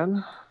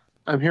again.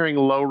 I'm hearing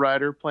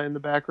Lowrider play in the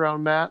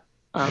background, Matt.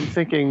 I'm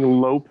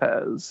thinking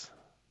Lopez.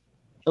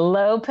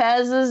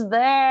 Lopez is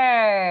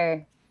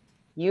there.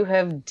 You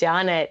have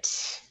done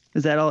it.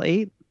 Is that all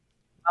 8?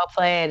 Well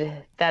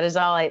played. That is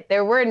all 8.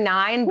 There were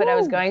 9, but I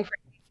was going for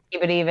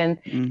keep it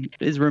even.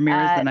 Is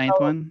Ramirez the 9th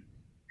one?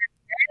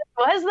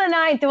 Was the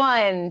 9th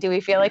one? Do we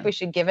feel like we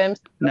should give him?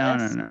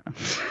 No.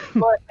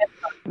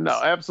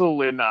 No,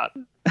 absolutely not.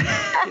 You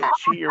can't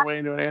cheat your way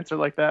into an answer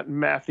like that,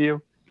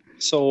 Matthew.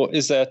 So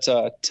is that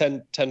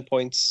 10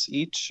 points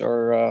each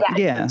or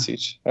Yeah. points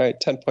each? All right,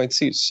 10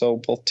 points each. So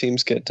both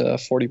teams get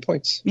 40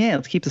 points. Yeah,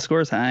 let's keep the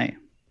scores high.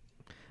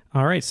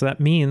 All right, so that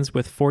means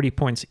with 40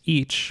 points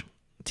each,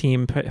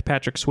 Team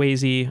Patrick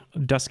Swayze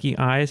Dusky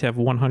Eyes have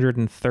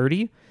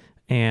 130,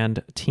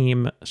 and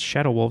Team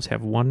Shadow Wolves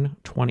have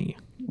 120.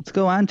 Let's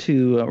go on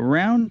to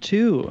round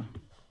 2.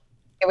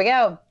 Here we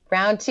go.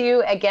 Round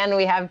 2. Again,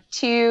 we have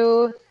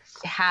 2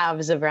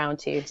 halves of round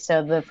 2.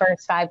 So the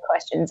first 5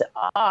 questions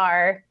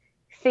are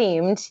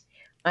themed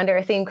under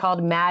a theme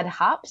called Mad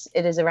Hops.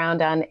 It is a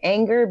round on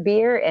anger,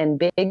 beer, and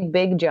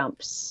big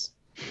jumps.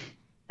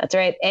 That's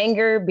right,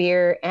 anger,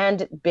 beer,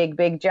 and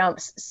big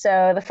jumps.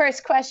 So the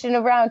first question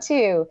of round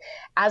 2,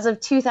 as of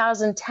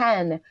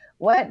 2010,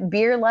 what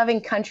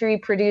beer-loving country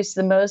produced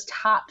the most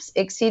hops,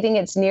 exceeding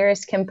its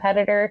nearest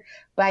competitor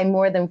by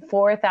more than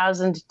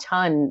 4,000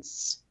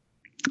 tons?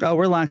 Oh,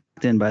 we're locked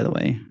in, by the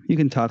way. You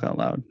can talk out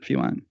loud if you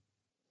want.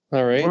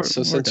 All right.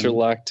 So since you're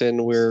locked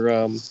in,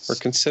 we're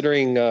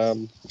considering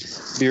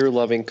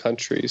beer-loving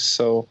countries.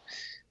 So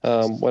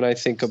when I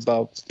think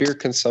about beer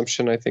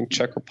consumption, I think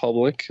Czech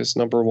Republic is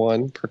number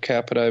 1 per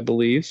capita, I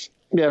believe.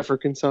 Yeah, for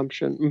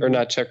consumption. Or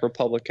not Czech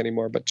Republic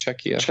anymore, but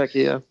Czechia.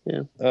 Czechia,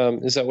 yeah.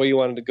 Is that what you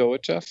wanted to go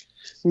with, Jeff?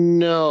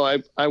 No,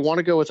 I want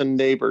to go with a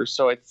neighbor.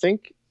 So I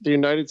think the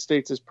United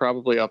States is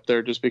probably up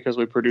there just because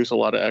we produce a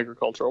lot of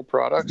agricultural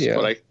products. Yeah.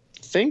 But I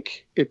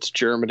think it's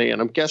Germany, and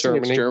I'm guessing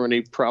it's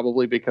Germany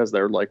probably because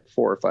they're like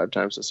 4 or 5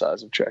 times the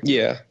size of Czechia.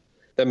 Yeah,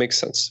 that makes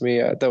sense to me.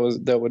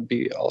 That would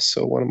be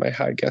also one of my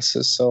high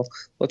guesses. So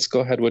let's go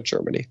ahead with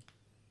Germany.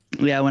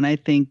 Yeah, when I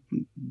think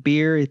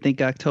beer, I think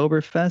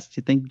Oktoberfest.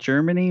 You think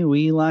Germany?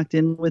 We locked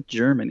in with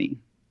Germany.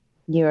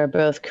 You are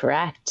both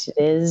correct.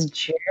 It is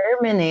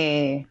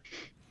Germany.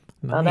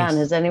 Nice. Well done.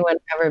 Has anyone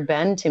ever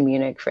been to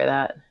Munich for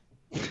that?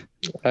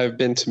 I've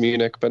been to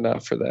Munich, but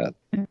not for that.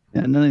 Yeah,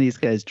 none of these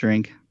guys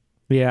drink.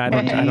 Yeah, I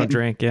don't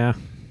drink. Yeah,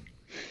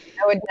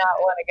 I would not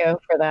want to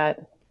go for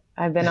that.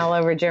 I've been all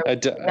over Germany.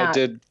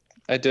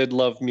 I did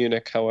love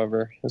Munich.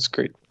 However, it was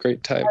great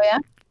time. Oh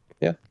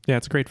yeah. Yeah,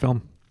 it's a great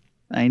film.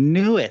 I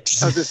knew it.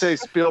 I was to say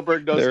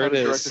Spielberg knows There how it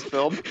to is. direct a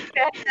film.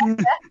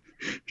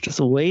 Just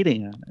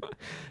waiting on it.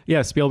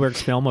 Yeah,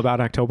 Spielberg's film about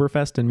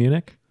Oktoberfest in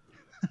Munich.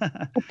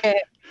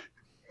 Okay.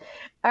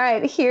 All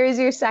right, here's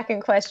your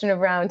second question of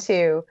round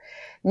 2.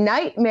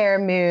 Nightmare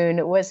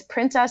Moon was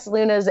Princess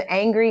Luna's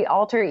angry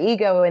alter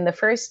ego in the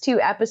first 2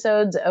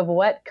 episodes of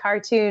what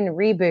cartoon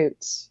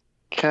reboot?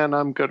 Ken,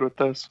 I'm good with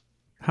this.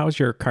 How's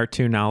your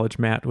cartoon knowledge,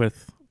 Matt,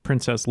 with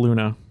Princess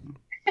Luna?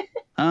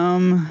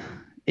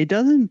 It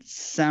doesn't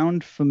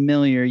sound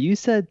familiar. You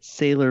said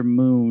Sailor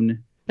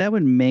Moon. That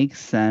would make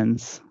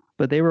sense,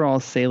 but they were all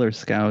Sailor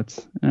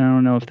Scouts. And I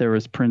don't know if there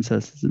was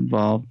princesses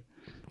involved.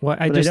 Well,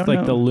 I But just don't like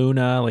know. the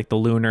Luna, like the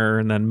lunar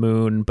and then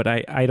moon, but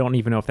I don't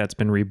even know if that's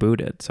been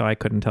rebooted, so I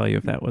couldn't tell you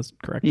if that was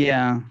correct.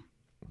 Yeah.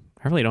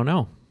 I really don't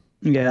know.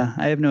 Yeah,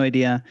 I have no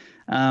idea.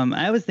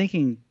 I was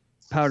thinking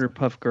Powder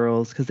Puff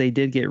Girls because they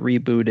did get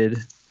rebooted.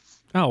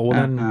 Oh, well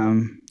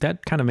then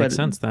that kind of makes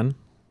sense then.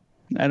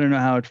 I don't know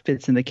how it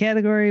fits in the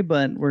category,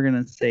 but we're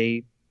going to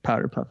say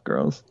Powder Puff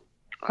Girls.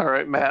 All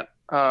right, Matt.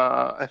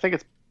 I think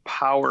it's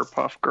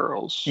Powerpuff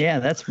Girls. Yeah,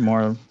 that's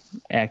more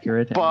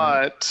accurate.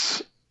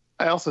 But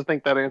I also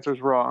think that answer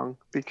is wrong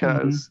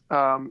because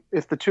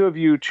if the two of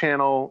you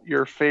channel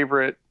your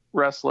favorite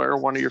wrestler,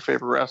 one of your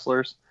favorite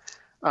wrestlers,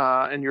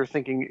 and you're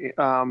thinking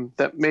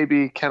that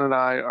maybe Ken and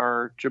I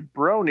are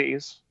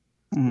jabronis,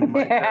 you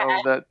might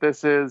know that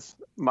this is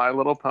My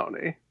Little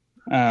Pony.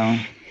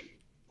 Oh.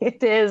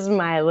 It is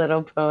My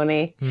Little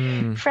Pony.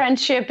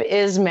 Friendship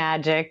is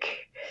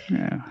magic.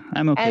 Yeah,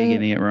 I'm okay And-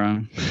 getting it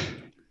wrong.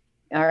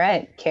 All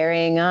right,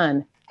 carrying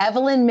on.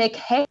 Evelyn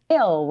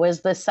McHale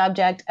was the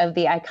subject of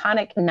the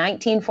iconic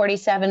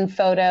 1947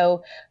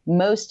 photo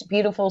Most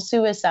Beautiful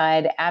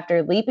Suicide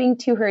after leaping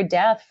to her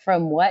death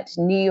from what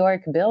New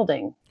York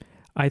building?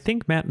 I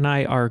think Matt and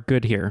I are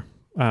good here.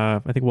 I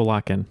think we'll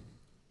lock in.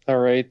 All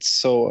right.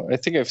 So I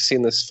think I've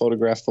seen this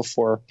photograph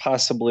before,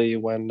 possibly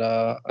when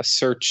a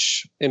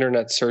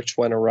internet search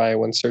went awry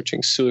when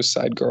searching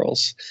suicide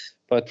girls.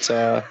 But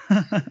no,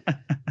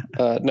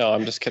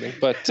 I'm just kidding.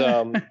 But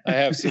I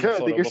have seen the I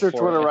photo think your search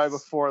before. went awry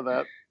before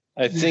that.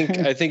 I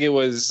think it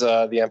was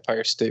the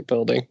Empire State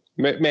Building.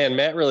 Man,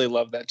 Matt really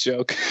loved that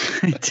joke.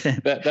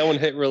 that one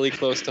hit really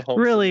close to home.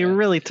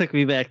 Really took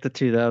me back to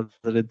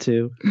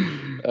 2002.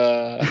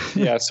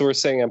 Yeah, so we're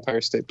saying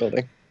Empire State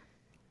Building.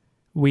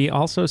 We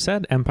also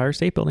said Empire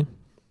State Building.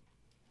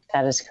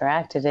 That is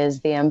correct. It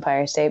is the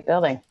Empire State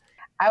Building.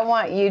 I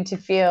want you to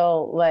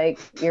feel like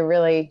you're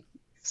really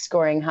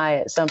scoring high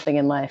at something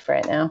in life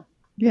right now.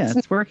 Yeah,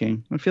 it's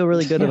working. I feel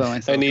really good about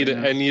myself. I need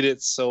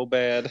it so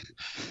bad.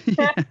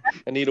 I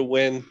need a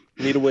win.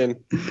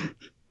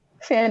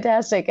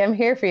 Fantastic. I'm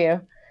here for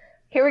you.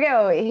 Here we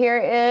go. Here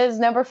is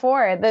number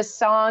 4. The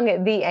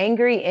song The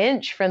Angry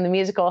Inch from the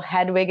musical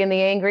Hedwig and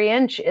the Angry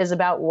Inch is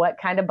about what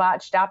kind of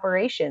botched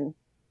operation?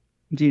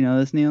 Do you know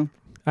this, Neil?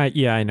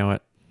 Yeah, I know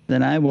it.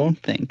 Then I won't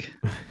think.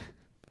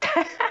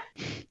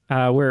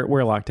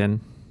 We're locked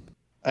in.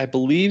 I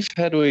believe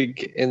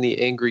Hedwig and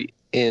the Angry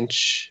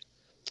Inch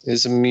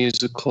is a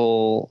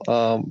musical,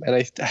 and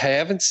I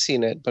haven't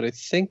seen it, but I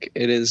think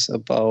it is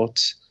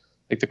about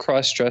like the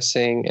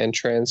cross-dressing and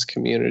trans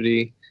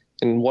community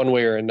in one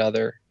way or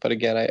another. But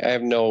again, I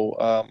have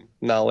no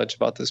knowledge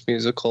about this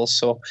musical,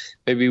 so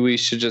maybe we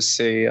should just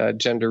say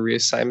gender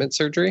reassignment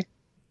surgery.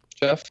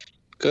 Jeff,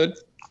 good?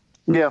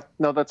 Yeah,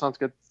 no, that sounds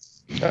good.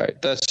 All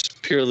right, that's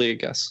purely a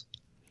guess.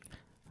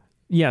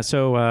 Yeah,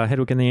 so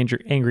Hedwig and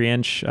the Angry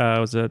Inch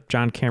was a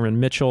John Cameron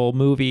Mitchell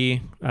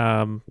movie,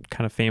 kind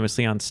of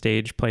famously on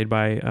stage, played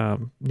by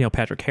Neil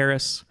Patrick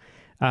Harris,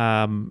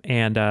 and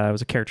it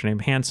was a character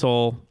named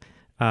Hansel,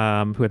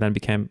 who then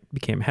became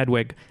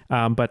Hedwig.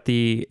 But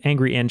the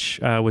Angry Inch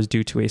was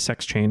due to a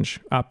sex change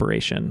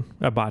operation,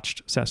 a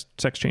botched sex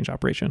change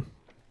operation.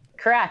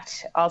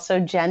 Correct. Also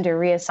gender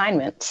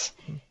reassignment.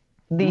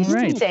 The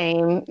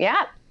same.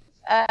 Yeah.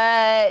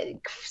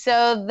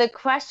 So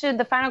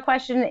the final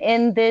question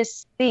in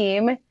this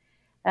theme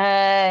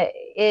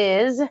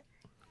is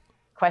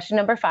question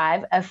number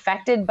 5.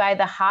 Affected by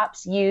the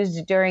hops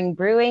used during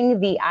brewing,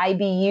 the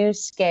IBU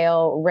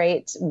scale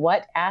rates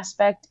what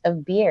aspect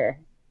of beer?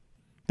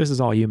 This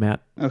is all you, Matt.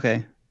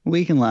 Okay,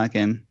 we can lock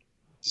in.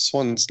 This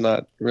one's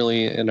not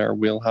really in our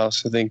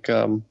wheelhouse. I think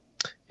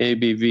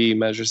ABV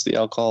measures the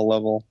alcohol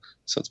level,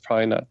 so it's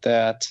probably not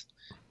that.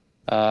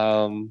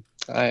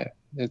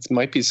 It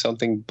might be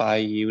something by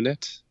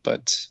unit,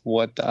 but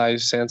what the I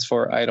stands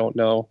for, I don't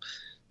know.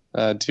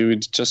 Do we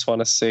just want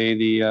to say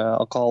the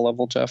alcohol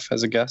level, Jeff,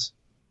 as a guess?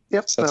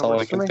 Yep. So that's all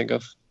I can think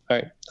of. All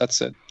right, that's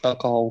it.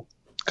 Alcohol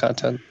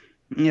content.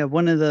 Yeah,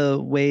 one of the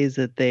ways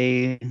that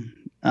they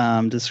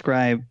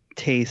describe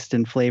taste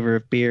and flavor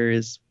of beer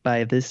is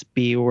by this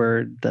B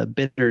word, the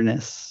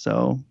bitterness.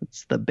 So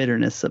it's the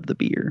bitterness of the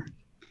beer.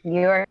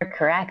 You are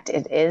correct.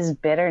 It is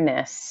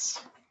bitterness.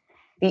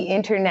 The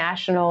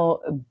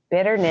International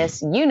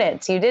Bitterness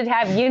Units. You did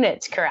have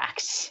units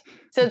correct.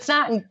 So it's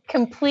not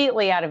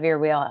completely out of your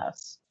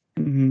wheelhouse.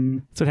 Mm-hmm.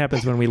 That's what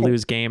happens when we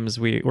lose games.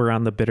 We're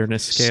on the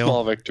bitterness scale.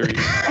 Small victory.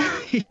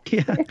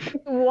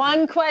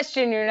 One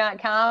question you're not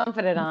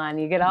confident on,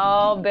 you get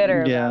all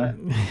bitter about it.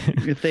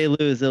 If they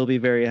lose, there'll be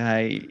very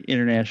high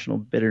international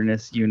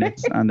bitterness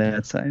units on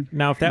that side.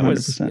 Now, if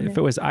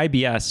it was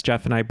IBS,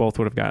 Jeff and I both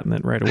would have gotten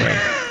it right away.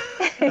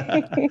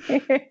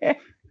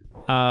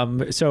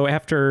 So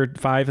after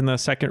 5 in the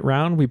second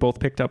round, we both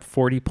picked up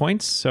 40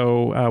 points.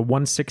 So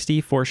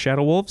 160 for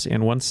Shadow Wolves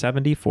and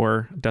 170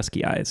 for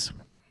Dusky Eyes.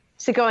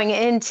 So going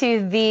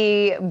into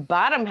the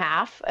bottom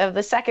half of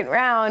the second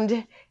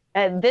round,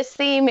 this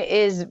theme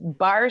is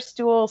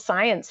Barstool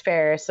Science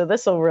Fair. So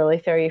this will really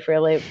throw you for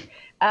a loop.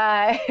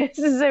 This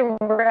is a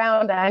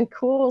round on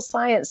cool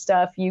science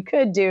stuff you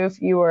could do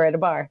if you were at a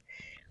bar,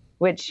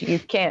 which you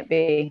can't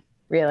be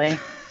really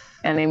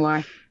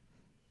anymore.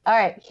 All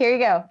right, here you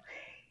go.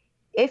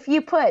 If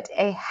you put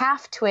a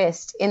half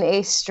twist in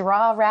a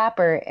straw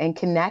wrapper and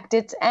connect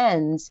its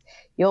ends,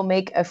 you'll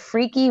make a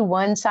freaky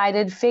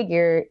one-sided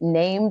figure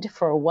named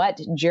for what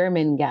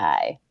German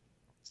guy?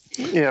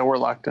 Yeah, we're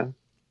locked in.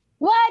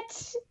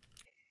 What?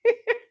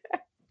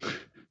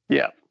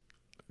 Yeah.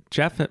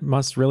 Jeff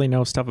must really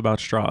know stuff about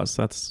straws.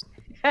 That's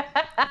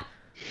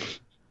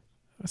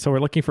so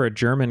we're looking for a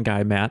German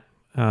guy, Matt.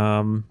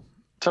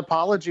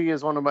 Topology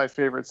is one of my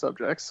favorite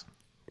subjects.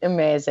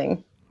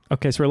 Amazing.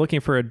 Okay, so we're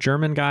looking for a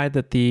German guy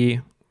that the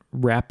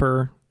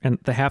wrapper and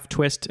the half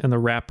twist and the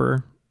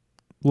wrapper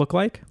look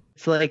like.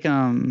 It's like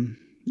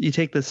you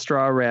take the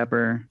straw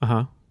wrapper,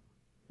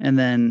 and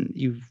then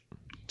you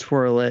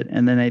twirl it,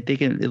 and then I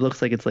think it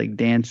looks like it's like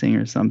dancing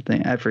or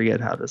something. I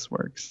forget how this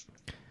works,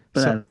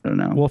 but I don't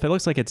know. Well, if it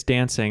looks like it's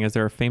dancing, is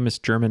there a famous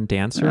German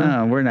dancer?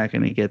 No, we're not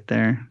going to get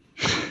there.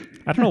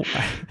 I don't know.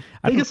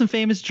 Think of some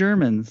famous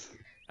Germans.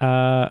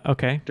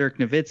 Okay. Dirk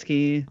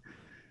Nowitzki.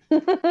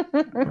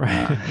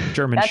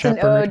 German That's Shepherd.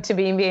 an ode to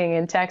being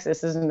in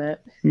Texas, isn't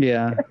it?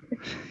 Yeah.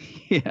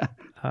 Yeah.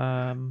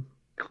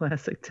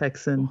 Classic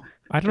Texan.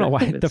 I don't know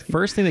why. The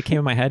first thing that came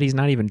in my head, he's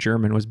not even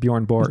German, was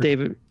Bjorn Borg.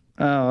 David.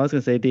 Oh, I was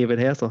going to say David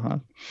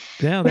Hasselhoff.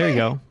 Yeah, there you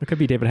go. It could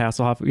be David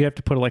Hasselhoff. You have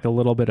to put like a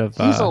little bit of...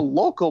 He's a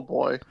local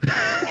boy.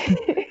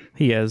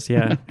 He is,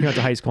 yeah. He went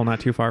to high school not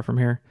too far from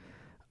here.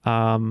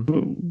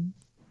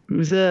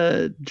 Who's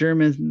a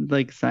German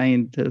like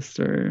scientist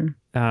or...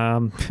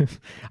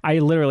 I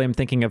literally am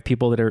thinking of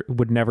people that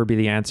would never be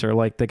the answer,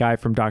 like the guy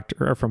from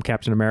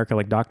Captain America,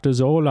 like Dr.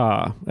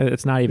 Zola.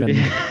 It's not even...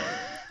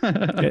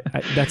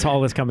 that's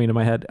all that's coming to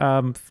my head.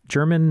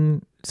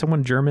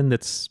 Someone German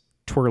that's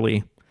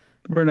twirly.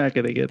 We're not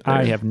going to get there.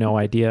 I have no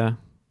idea.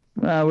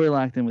 We're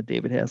locked in with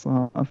David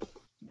Hasselhoff.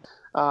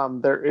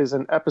 There is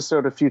an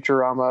episode of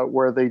Futurama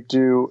where they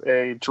do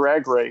a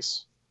drag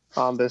race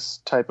on this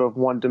type of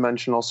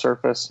one-dimensional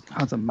surface.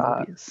 Oh, it's a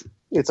Mobius.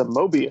 It's a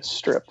Mobius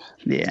strip.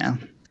 Yeah.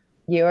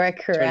 You are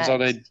correct.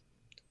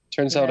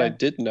 Turns out I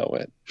did know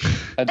it.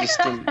 I just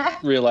didn't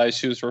realize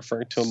she was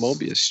referring to a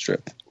Mobius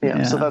strip.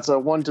 Yeah, so that's a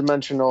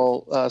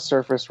one-dimensional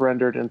surface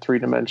rendered in 3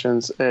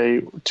 dimensions.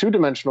 A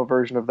 2-dimensional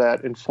version of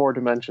that in 4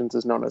 dimensions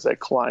is known as a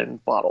Klein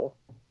bottle.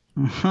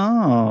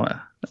 Oh,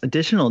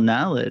 additional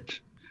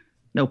knowledge.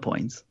 No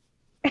points.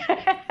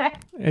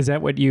 Is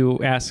that what you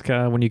ask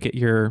when you get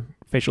your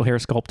facial hair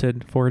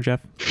sculpted for,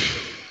 Jeff?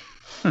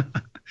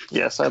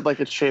 Yes, I'd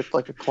like it shaped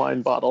like a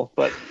Klein bottle,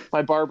 but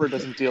my barber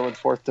doesn't deal in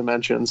 4th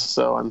dimensions,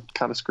 so I'm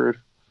kind of screwed.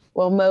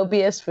 Well,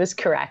 Mobius was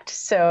correct,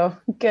 so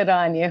good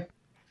on you.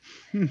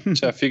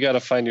 Jeff, you got to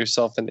find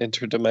yourself an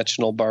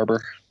interdimensional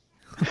barber.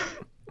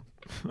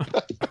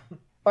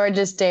 Or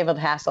just David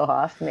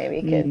Hasselhoff,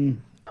 maybe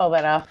could pull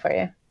that off for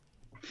you.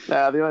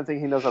 Nah, the only thing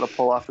he knows how to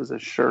pull off is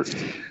his shirt.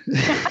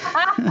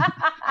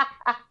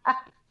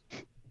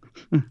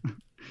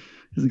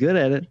 He's good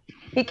at it.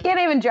 He can't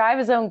even drive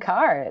his own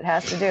car. It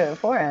has to do it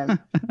for him.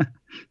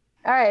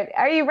 All right.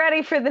 Are you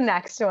ready for the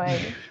next one?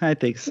 I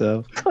think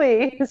so.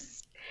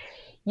 Please.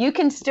 You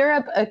can stir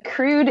up a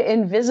crude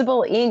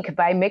invisible ink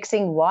by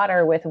mixing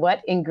water with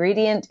what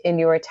ingredient in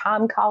your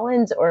Tom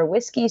Collins or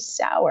whiskey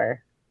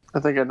sour? I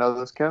think I know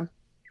this, Ken.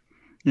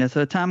 Yeah,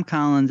 so Tom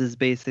Collins is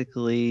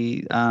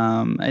basically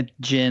a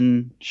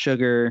gin,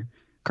 sugar,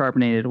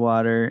 carbonated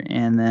water,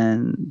 and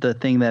then the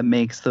thing that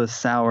makes the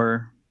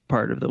sour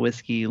part of the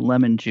whiskey,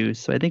 lemon juice.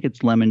 So I think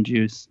it's lemon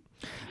juice.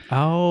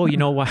 Oh, you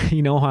know why?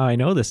 You know how I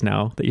know this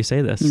now that you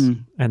say this,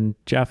 and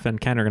Jeff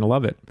and Ken are going to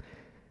love it,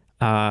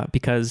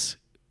 because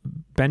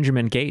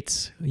Benjamin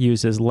Gates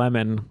uses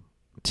lemon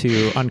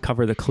to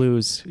uncover the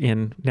clues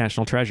in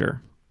National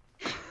Treasure.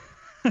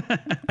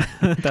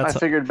 I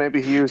figured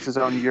maybe he used his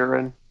own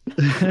urine.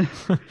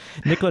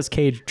 Nicolas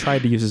Cage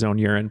tried to use his own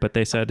urine, but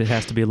they said it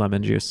has to be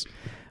lemon juice.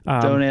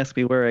 Don't ask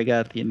me where I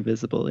got the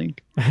invisible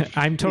ink.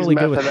 I'm totally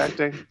good with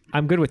acting.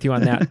 I'm good with you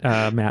on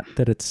that, Matt.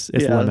 That it's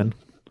lemon.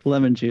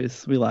 Lemon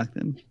juice. We locked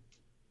in.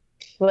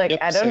 Look,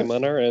 I don't. Same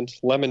on our end.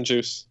 Lemon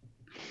juice.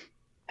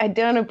 I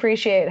don't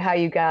appreciate how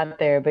you got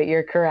there, but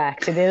you're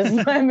correct. It is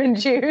lemon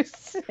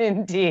juice,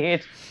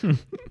 indeed. The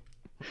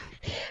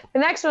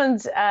next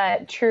one's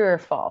true or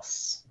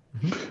false.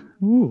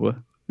 Ooh,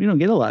 we don't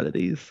get a lot of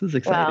these. This is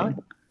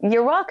exciting. Well,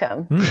 you're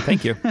welcome.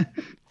 Thank you.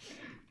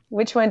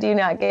 Which one do you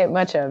not get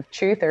much of,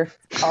 truth or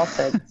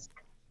falsehood?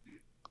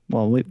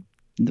 Well,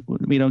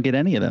 we don't get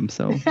any of them,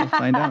 so we'll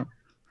find out.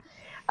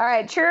 All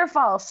right, true or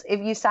false? If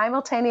you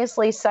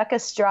simultaneously suck a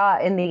straw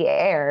in the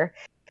air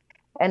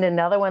and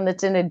another one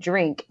that's in a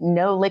drink,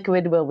 no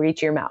liquid will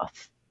reach your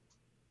mouth.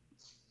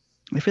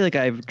 I feel like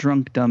I've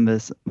done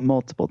this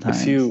multiple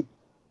times. If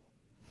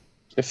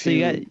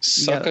you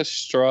suck a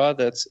straw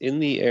that's in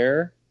the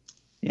air.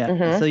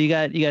 Yeah. So you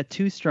got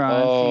two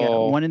straws. You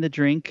got one in the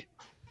drink,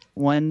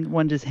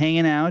 one just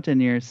hanging out,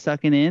 and you're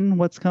sucking in.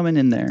 What's coming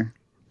in there?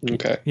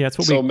 Okay. Yeah, that's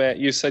what so Matt,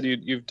 you said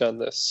you've done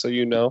this, so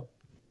you know.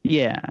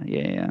 Yeah.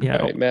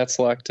 All right, Matt's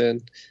locked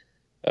in.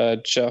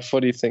 Jeff, what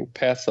do you think?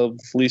 Path of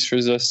least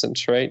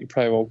resistance, right? You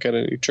probably won't get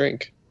any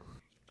drink.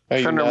 Are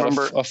you not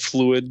a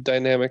fluid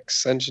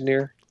dynamics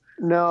engineer?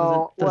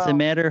 No. Does it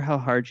matter how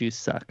hard you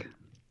suck?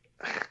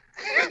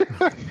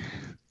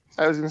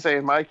 I was going to say,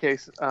 in my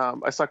case,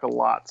 I suck a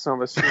lot, so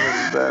I'm assuming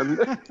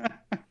then.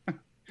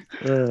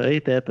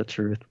 Ain't that the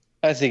truth?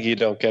 I think you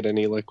don't get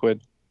any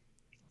liquid.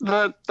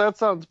 That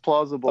sounds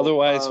plausible.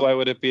 Otherwise, why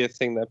would it be a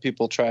thing that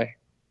people try?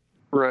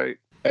 Right.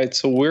 All right,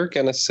 so we're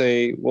going to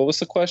say, what was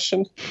the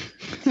question?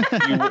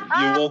 you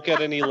won't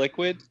get any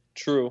liquid?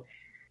 True.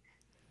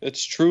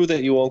 It's true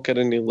that you won't get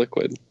any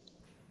liquid.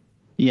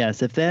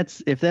 Yes, if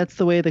that's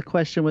the way the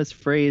question was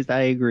phrased,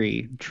 I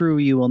agree. True,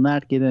 you will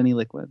not get any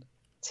liquid.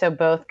 So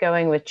both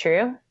going with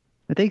true?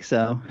 I think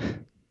so.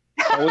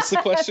 What's the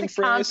question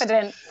phrased?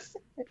 Confidence.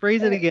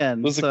 Phrase it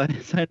again.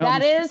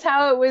 That is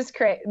how it was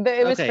phrased.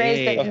 It was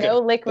phrased that no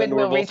liquid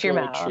will reach your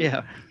mouth. True.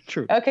 Yeah,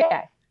 true.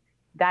 Okay,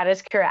 that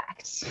is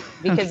correct.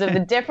 Because of the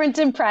difference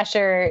in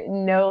pressure,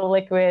 no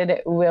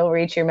liquid will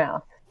reach your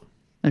mouth.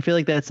 I feel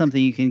like that's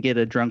something you can get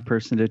a drunk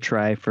person to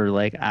try for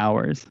like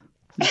hours.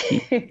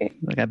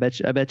 Like I bet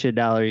you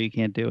 $1 you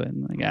can't do it.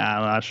 I'm like,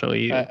 I'll show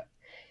you.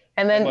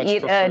 And then I much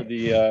prefer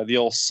the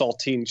old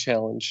saltine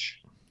challenge.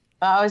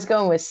 I was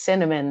going with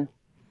cinnamon.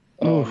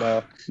 Oh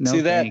no! See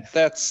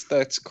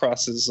that's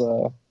crosses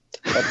a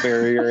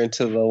barrier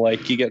into the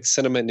you get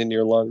cinnamon in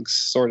your lungs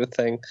sort of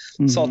thing.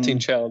 Mm-hmm.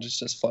 Saltine challenge is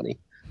just funny.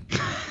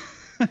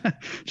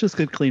 Just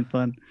good, clean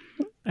fun.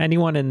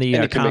 Anyone in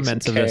the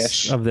comments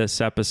of this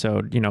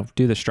episode,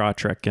 do the straw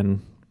trick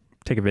and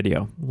take a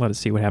video. Let us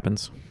see what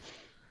happens.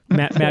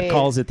 Matt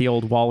calls it the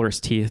old walrus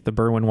teeth, the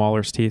Berwyn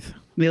walrus teeth.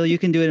 Neil, you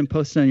can do it and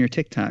post it on your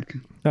TikTok.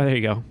 Oh, there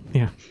you go.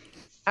 Yeah.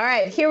 All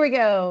right, here we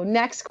go.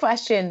 Next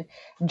question.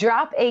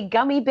 Drop a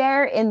gummy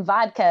bear in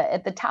vodka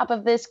at the top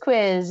of this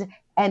quiz,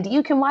 and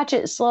you can watch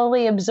it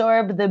slowly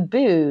absorb the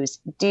booze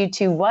due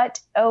to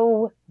what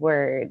O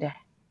word?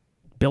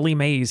 Billy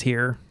Mays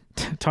here,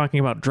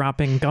 talking about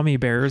dropping gummy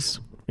bears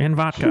in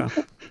vodka.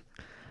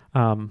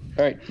 All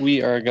right,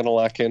 we are going to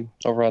lock in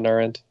over on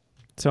our end.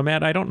 So,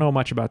 Matt, I don't know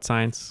much about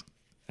science.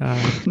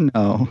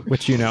 No.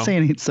 Which you know.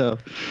 Saying it so.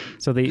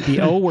 So the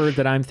O word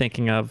that I'm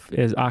thinking of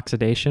is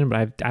oxidation, but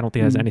I don't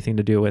think it has anything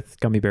to do with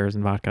gummy bears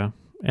and vodka.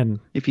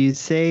 And if you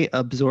say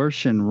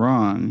absorption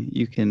wrong,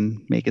 you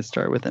can make it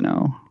start with an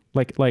O.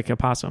 Like a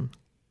possum.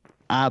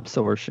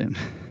 Absorption.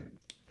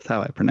 That's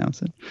how I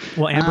pronounce it.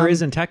 Well, Amber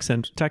is in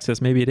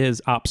Texas. Maybe it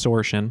is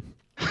absorption.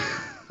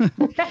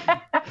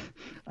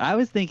 I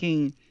was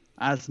thinking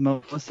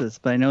osmosis,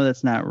 but I know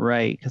that's not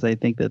right because I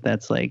think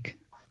that's like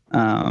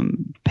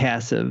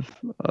passive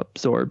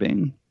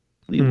absorbing.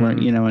 You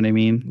know what I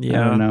mean?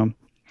 Yeah. I don't know.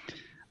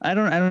 I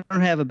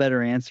don't have a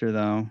better answer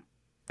though,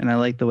 and I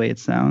like the way it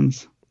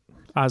sounds.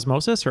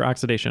 Osmosis or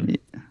oxidation?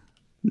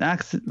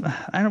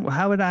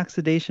 How would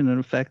oxidation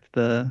affect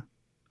the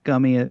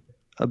gummy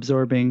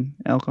absorbing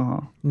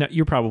alcohol? No,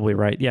 you're probably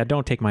right. Yeah,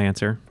 don't take my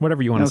answer.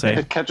 Whatever you want to say.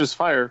 It catches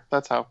fire.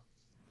 That's how.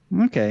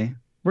 Okay,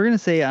 we're gonna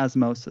say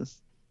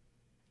osmosis.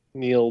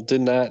 Neil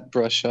did not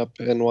brush up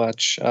and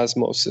watch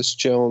Osmosis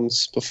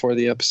Jones before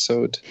the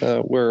episode.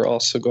 We're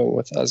also going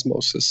with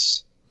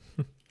osmosis.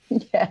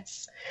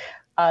 Yes,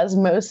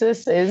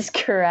 osmosis is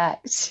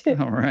correct.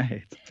 All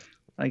right.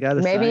 I got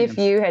it. Maybe if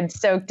you had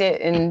soaked it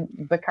in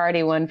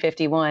Bacardi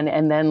 151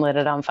 and then lit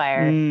it on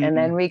fire, and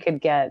then we could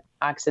get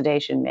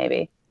oxidation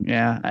maybe.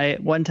 Yeah.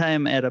 One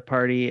time at a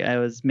party, I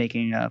was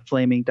making a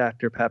flaming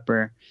Dr.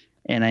 Pepper,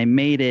 and I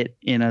made it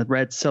in a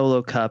red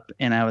Solo cup,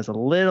 and I was a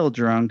little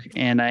drunk,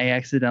 and I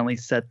accidentally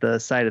set the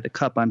side of the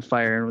cup on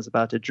fire and was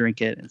about to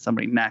drink it, and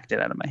somebody knocked it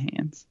out of my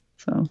hands.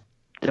 So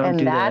don't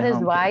do that. And that is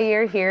why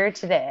you're here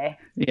today.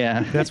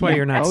 Yeah. That's why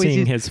you're not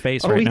seeing his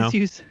face right now.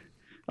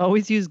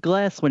 Always use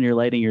glass when you're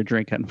lighting your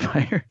drink on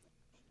fire.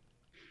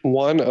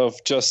 One of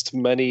just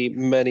many,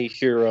 many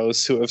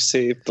heroes who have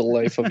saved the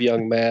life of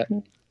young Matt.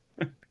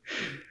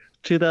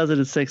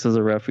 2006 was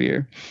a rough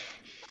year.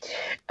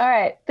 All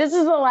right, this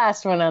is the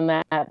last one on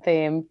that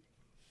theme.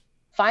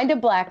 Find a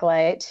black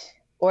light,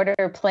 order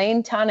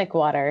plain tonic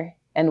water,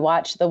 and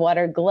watch the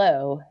water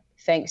glow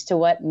thanks to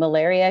what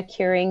malaria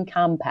curing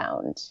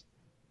compound?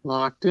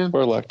 Locked in.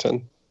 We're locked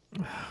in.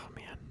 Oh,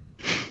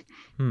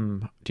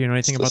 man. Do you know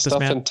anything about this, Matt?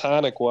 Matt? Stuff in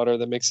tonic water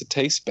that makes it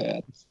taste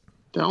bad.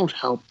 Don't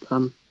help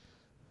them.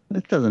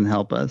 That doesn't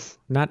help us.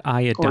 Not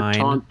iodine. Or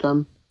taunt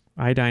them.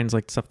 Iodine's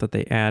like stuff that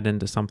they add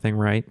into something,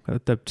 right?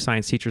 The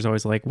science teacher's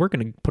always like, we're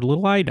going to put a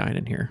little iodine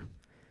in here.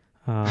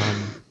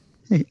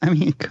 I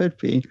mean, it could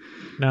be.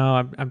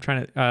 No, I'm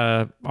trying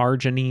to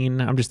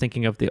arginine. I'm just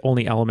thinking of the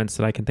only elements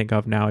that I can think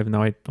of now, even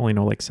though I only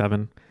know like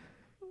 7.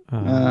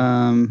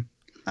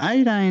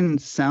 Iodine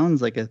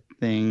sounds like a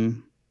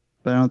thing,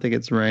 but I don't think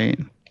it's right.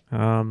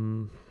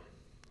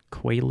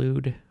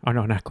 Quaalude. Oh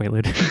no, not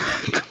Quaalude.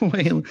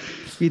 Quaalude.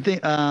 You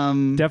think?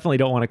 Definitely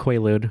don't want a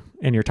Quaalude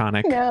in your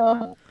tonic.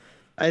 No.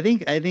 I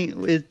think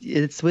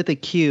it's with a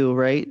Q,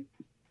 right?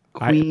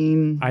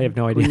 Queen. I have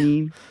no idea.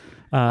 Queen.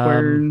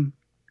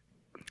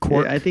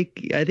 Quark. Yeah, I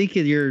think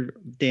you're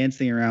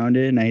dancing around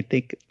it, and I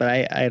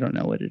don't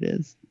know what it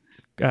is.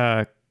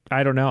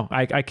 I don't know.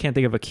 I can't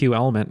think of a Q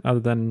element other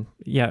than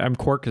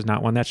quark is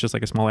not one. That's just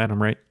like a small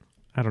atom, right?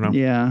 I don't know.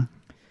 Yeah.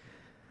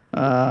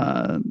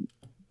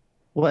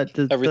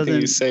 Everything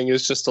he's saying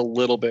is just a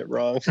little bit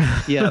wrong.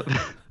 Yep.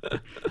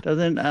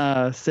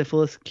 Doesn't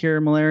syphilis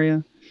cure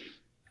malaria?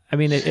 I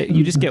mean,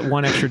 you just get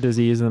one extra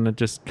disease and it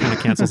just kind of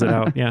cancels it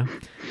out. Yeah.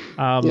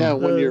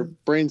 When your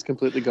brain's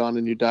completely gone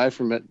and you die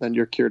from it, then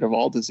you're cured of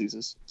all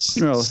diseases.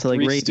 No, so like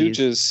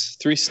rabies.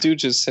 Three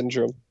Stooges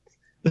syndrome.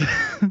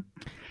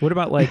 What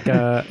about like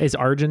is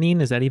arginine?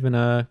 Is that even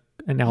an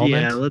element?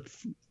 Yeah,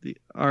 let's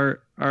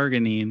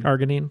arginine.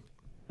 Arginine.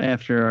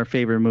 After our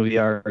favorite movie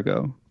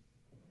Argo.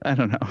 I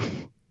don't know.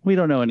 We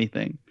don't know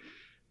anything.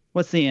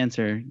 What's the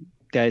answer,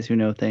 guys who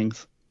know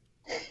things?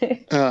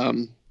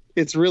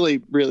 It's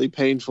really, really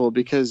painful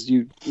because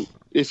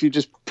if you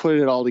just put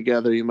it all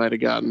together, you might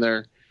have gotten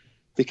there,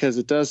 because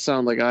it does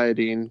sound like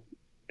iodine.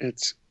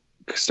 It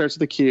starts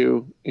with a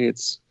Q.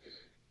 It's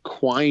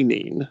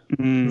quinine.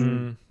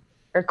 Mm.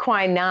 Or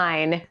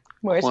quinine,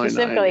 more Quinine,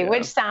 specifically, yeah.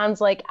 which sounds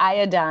like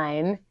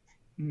iodine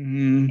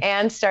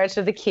and starts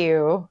with a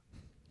Q.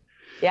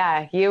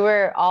 Yeah, you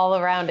were all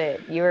around it.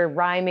 You were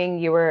rhyming.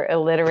 You were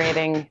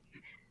alliterating.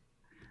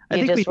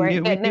 I think we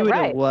knew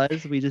what it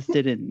was. We just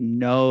didn't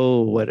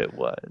know what it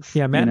was.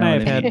 Yeah, Matt and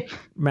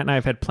I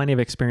have had plenty of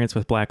experience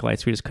with black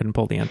lights. We just couldn't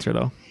pull the answer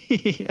though.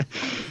 Yeah.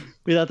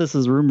 We thought this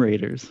was Room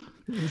Raiders.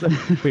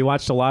 We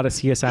watched a lot of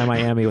CSI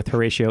Miami with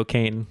Horatio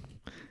Caine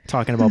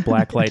talking about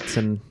black lights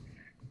and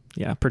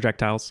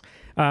projectiles.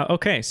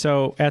 Okay,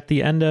 so at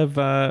the end of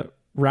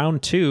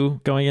round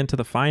 2, going into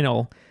the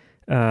final,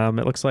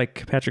 it looks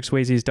like Patrick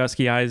Swayze's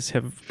Dusky Eyes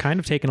have kind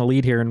of taken a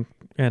lead here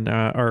and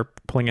are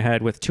pulling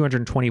ahead with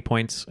 220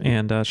 points,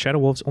 and Shadow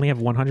Wolves only have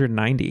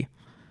 190.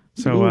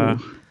 So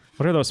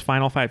what are those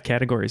final 5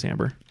 categories,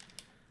 Amber?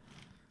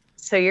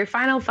 So your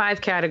final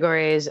 5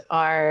 categories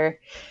are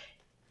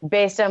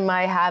based on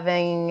my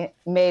having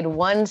made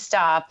one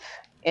stop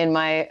in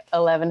my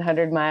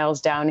 1,100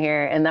 miles down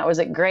here, and that was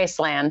at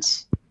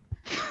Graceland,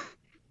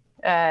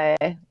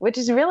 which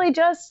is really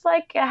just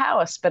like a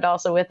house, but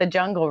also with a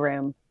jungle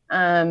room.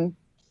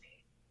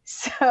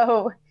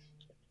 So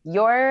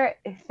your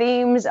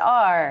themes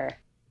are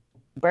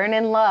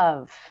Burnin'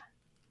 Love,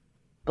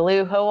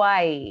 Blue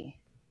Hawaii,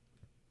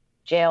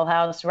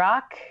 Jailhouse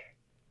Rock,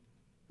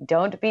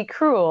 Don't Be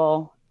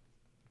Cruel,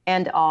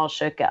 and All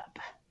Shook Up.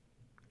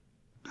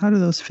 How do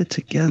those fit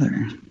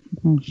together?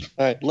 All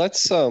right,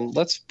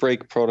 let's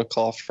break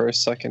protocol for a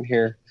second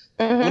here.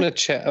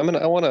 Mm-hmm.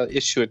 I want to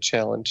issue a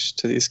challenge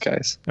to these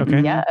guys.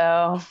 Okay.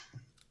 Yeah.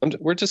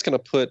 We're just going to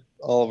put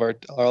all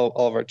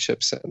of our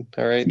chips in.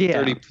 All right.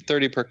 Yeah.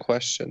 30 per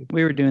question.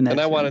 We were doing that. And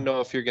I want to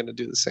know if you're going to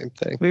do the same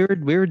thing. We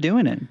were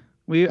doing it.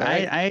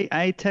 Right.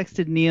 I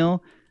texted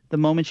Neil the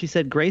moment she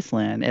said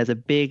Graceland as a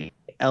big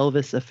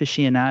Elvis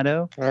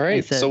aficionado. All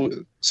right.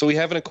 Said, so we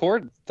have an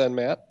accord then,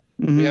 Matt.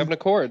 Mm-hmm. We have an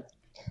accord.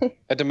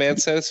 I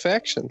demand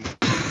satisfaction.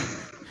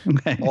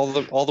 Okay.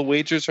 All the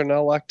wagers are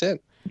now locked in.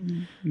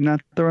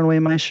 Not throwing away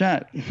my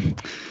shot.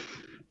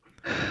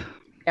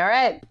 All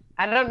right.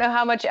 I don't know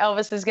how much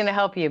Elvis is going to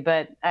help you,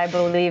 but I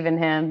believe in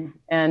him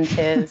and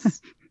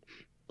his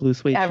blue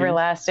suede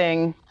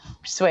everlasting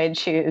suede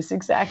shoes.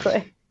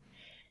 Exactly.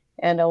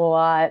 And a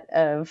lot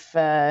of,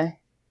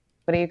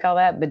 what do you call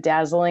that?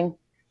 Bedazzling.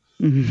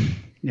 Mm-hmm.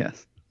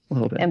 Yes, a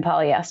little bit. And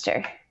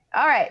polyester.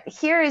 All right.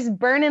 Here is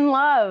Burnin'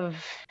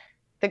 Love.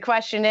 The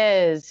question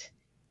is,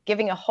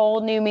 giving a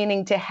whole new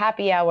meaning to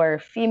happy hour,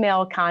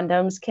 female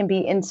condoms can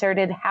be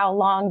inserted how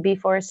long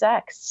before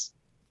sex?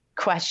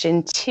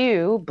 Question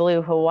 2,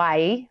 Blue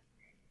Hawaii.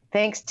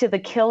 Thanks to the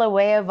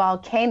Kilauea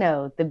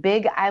volcano, the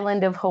big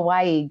island of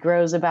Hawaii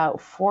grows about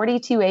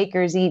 42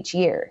 acres each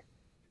year.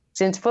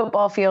 Since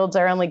football fields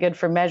are only good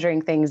for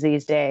measuring things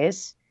these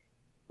days,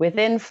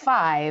 within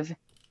 5,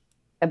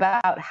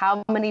 about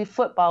how many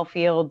football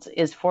fields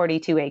is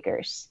 42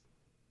 acres?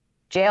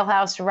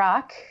 Jailhouse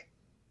Rock.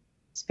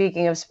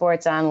 Speaking of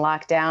sports on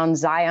lockdown,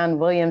 Zion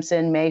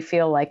Williamson may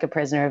feel like a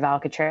prisoner of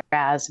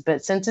Alcatraz,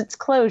 but since its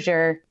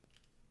closure,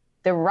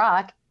 the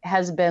Rock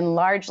has been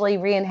largely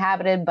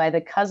re-inhabited by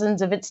the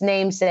cousins of its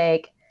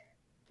namesake,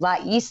 La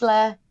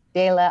Isla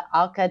de la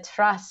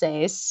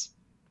Alcatraces,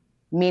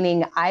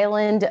 meaning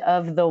island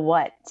of the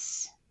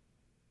whats.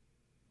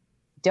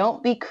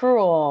 Don't be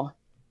cruel.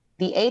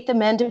 The 8th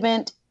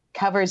Amendment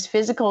covers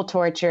physical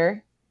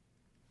torture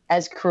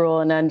as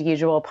cruel and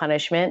unusual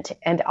punishment,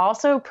 and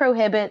also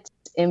prohibits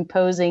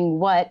imposing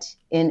what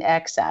in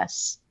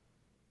excess.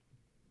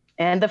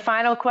 And the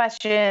final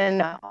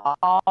question,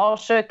 all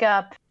shook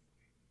up.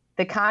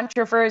 The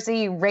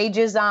controversy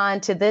rages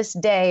on to this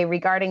day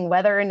regarding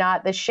whether or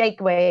not the shake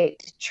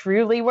weight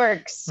truly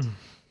works.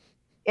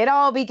 It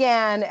all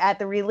began at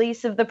the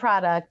release of the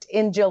product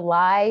in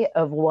July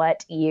of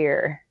what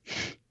year?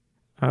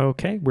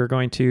 Okay, we're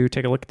going to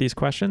take a look at these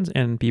questions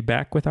and be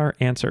back with our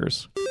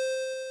answers.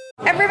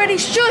 Everybody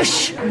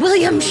shush!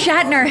 William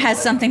Shatner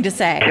has something to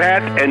say.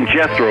 Cat and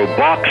Jethro,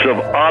 box of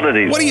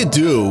oddities. What do you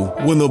do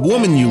when the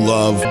woman you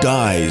love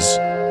dies?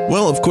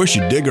 Well, of course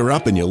you dig her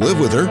up and you live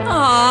with her.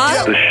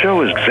 Aww. The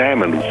show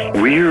examines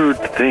weird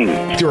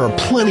things. There are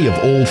plenty of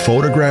old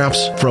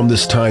photographs from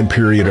this time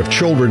period of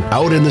children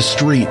out in the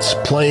streets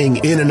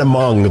playing in and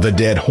among the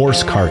dead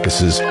horse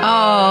carcasses.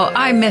 Oh,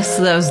 I miss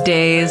those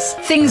days.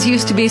 Things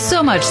used to be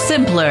so much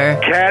simpler.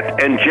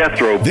 Cat and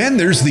Jethro. Then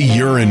there's the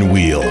urine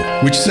wheel,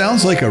 which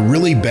sounds like a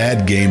really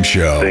bad game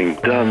show. Thing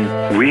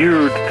done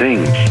weird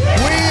things.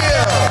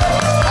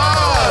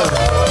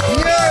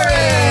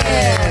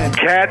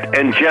 Cat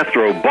and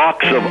Jethro,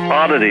 box of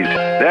oddities.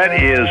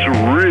 That is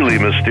really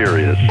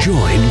mysterious.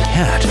 Join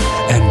Cat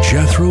and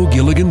Jethro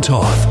Gilligan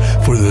Toth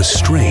for the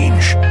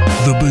strange,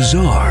 the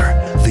bizarre,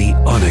 the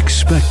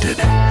unexpected,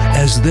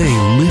 as they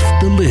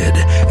lift the lid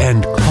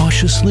and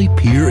cautiously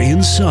peer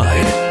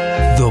inside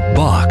the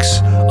Box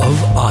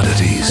of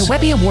Oddities. The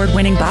Webby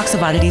Award-winning Box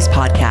of Oddities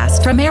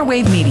podcast from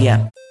Airwave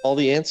Media. All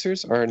the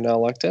answers are now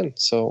locked in.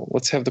 So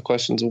let's have the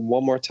questions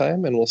one more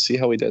time and we'll see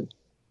how we did.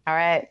 All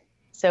right.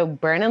 So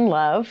Burnin'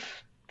 Love,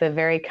 the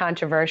very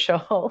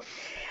controversial.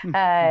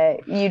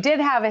 You did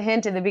have a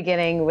hint in the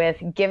beginning with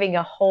giving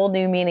a whole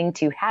new meaning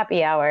to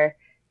happy hour.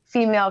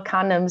 Female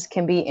condoms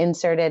can be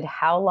inserted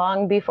how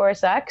long before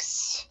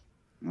sex?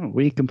 Oh,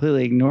 we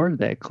completely ignored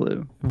that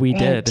clue. We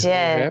did.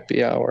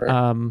 Happy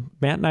hour.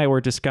 Matt and I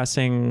were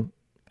discussing,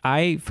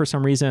 for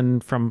some reason,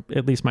 from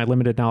at least my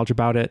limited knowledge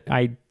about it,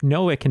 I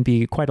know it can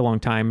be quite a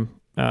long time,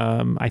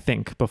 I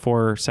think,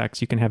 before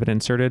sex you can have it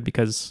inserted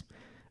because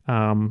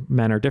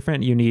men are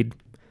different. You need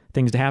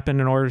things to happen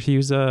in order to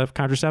use a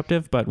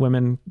contraceptive, but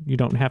women, you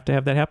don't have to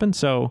have that happen.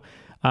 So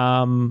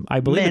I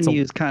believe men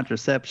use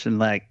contraception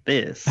like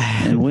this.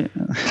 And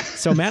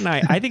so Matt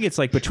and I think it's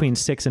like between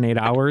 6 and 8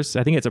 hours.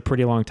 I think it's a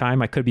pretty long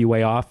time. I could be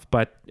way off,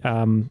 but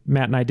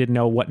Matt and I didn't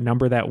know what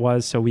number that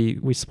was. So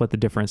we split the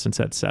difference and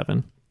said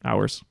 7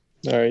 hours.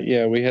 All right.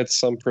 Yeah. We had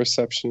some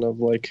perception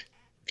of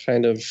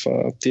kind of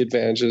the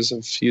advantages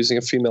of using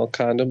a female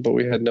condom, but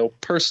we had no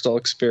personal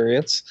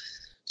experience.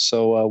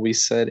 So we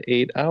said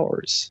 8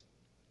 hours.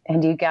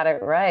 And you got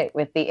it right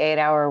with the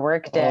 8-hour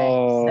workday.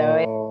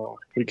 Oh,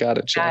 we got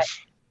it,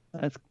 Jeff.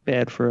 That's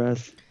bad for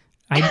us.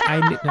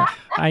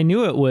 I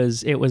knew it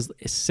was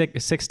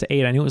 6 to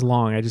 8. I knew it was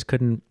long. I just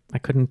couldn't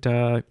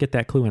get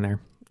that clue in there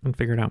and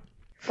figure it out.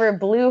 For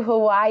Blue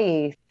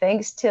Hawaii,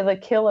 thanks to the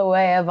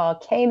Kilauea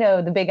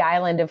volcano, the big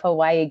island of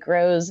Hawaii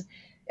grows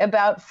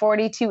about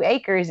 42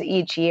 acres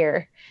each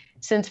year.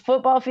 Since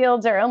football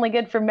fields are only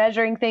good for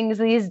measuring things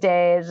these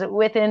days,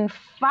 within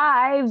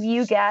 5,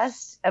 you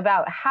guessed,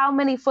 about how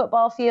many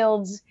football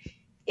fields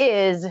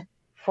is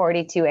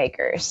 42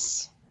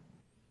 acres?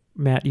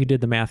 Matt, you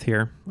did the math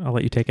here. I'll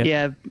let you take it.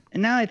 Yeah,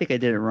 and now I think I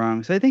did it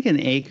wrong. So I think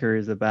an acre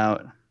is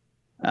about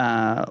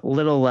a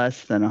little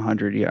less than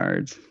 100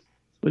 yards,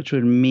 which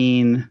would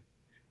mean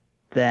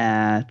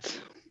that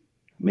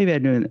maybe I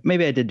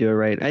did do it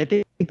right. I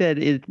think that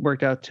it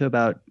worked out to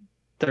about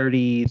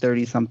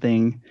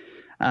 30-something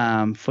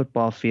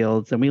football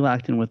fields, and we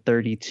locked in with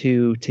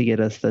 32 to get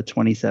us the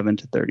 27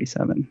 to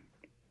 37.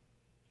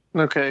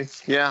 Okay.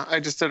 Yeah, I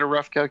just did a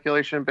rough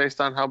calculation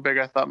based on how big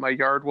I thought my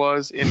yard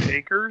was in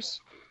acres,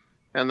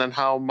 and then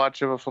how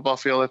much of a football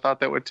field I thought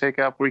that would take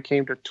up. We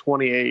came to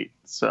 28.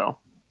 So.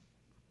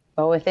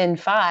 Well, within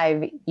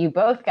 5, you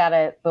both got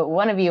it, but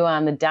one of you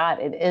on the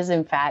dot. It is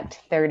in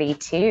fact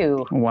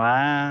 32.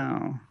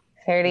 Wow.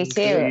 32.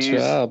 Good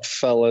job,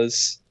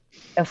 fellas.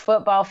 A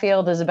football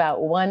field is about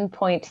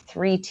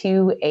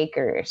 1.32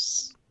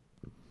 acres.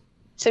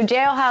 So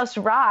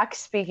Jailhouse Rock,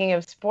 speaking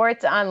of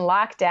sports on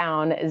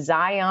lockdown,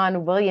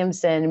 Zion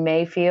Williamson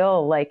may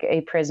feel like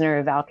a prisoner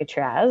of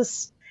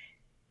Alcatraz.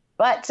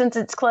 But since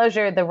its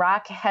closure, the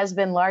Rock has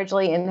been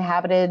largely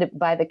inhabited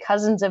by the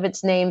cousins of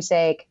its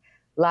namesake,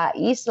 La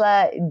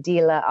Isla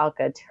de la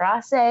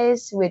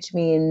Alcatraces, which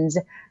means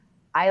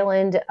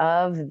island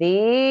of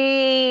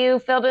the... You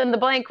filled in the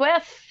blank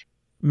with...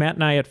 Matt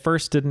and I at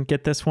first didn't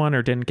get this one,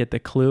 or didn't get the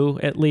clue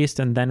at least,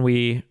 and then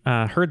we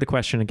heard the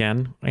question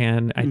again,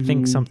 and I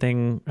think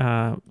something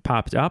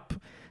popped up.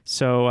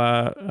 So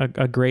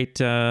a great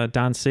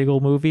Don Siegel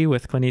movie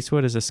with Clint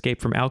Eastwood is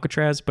Escape from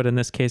Alcatraz, but in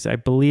this case, I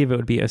believe it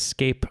would be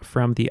Escape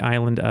from the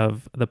Island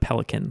of the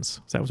Pelicans.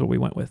 So that was what we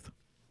went with.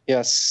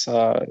 Yes,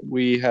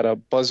 we had a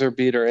buzzer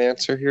beater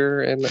answer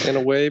here in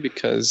a way,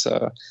 because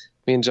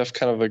me and Jeff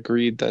kind of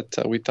agreed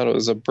that we thought it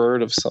was a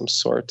bird of some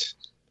sort.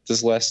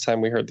 This last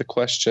time we heard the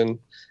question,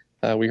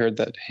 we heard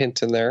that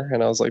hint in there,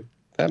 and I was like,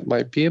 that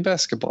might be a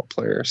basketball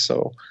player.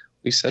 So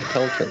we said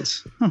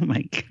Pelicans. Oh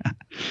my God.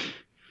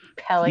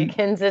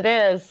 Pelicans it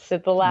is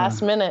at the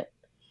last minute.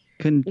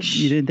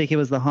 You didn't think it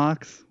was the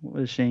Hawks?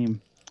 What a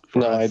shame.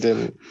 No, I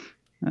didn't.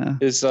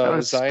 Is That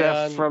was Zion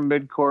Steph from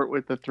midcourt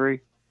with the 3?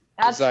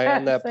 is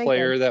Zion that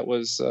player that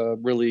was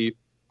really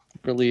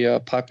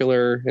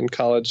popular in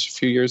college a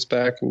few years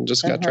back and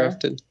just got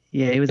drafted?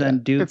 Yeah, he was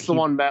on Duke. It's the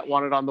one Matt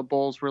wanted on the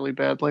Bulls really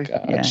badly.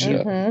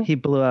 Gotcha. Yeah, he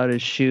blew out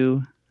his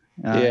shoe.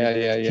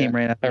 Yeah. Came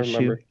right out I of his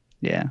remember. shoe.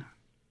 Yeah.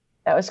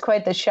 That was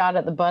quite the shot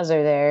at the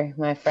buzzer there,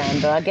 my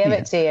friend. But I'll give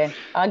it to you.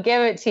 I'll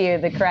give it to you.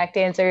 The correct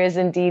answer is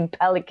indeed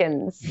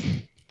Pelicans.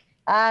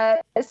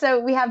 So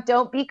we have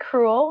Don't Be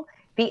Cruel.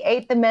 The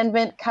 8th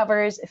Amendment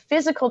covers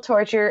physical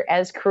torture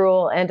as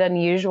cruel and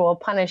unusual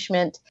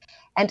punishment,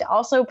 and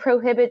also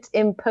prohibits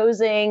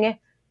imposing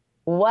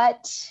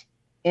what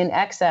in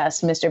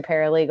excess, Mr.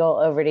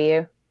 Paralegal? Over to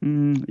you.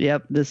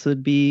 Yep, this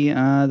would be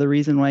the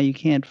reason why you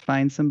can't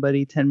fine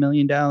somebody $10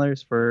 million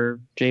for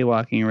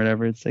jaywalking or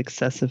whatever. It's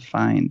excessive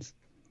fines.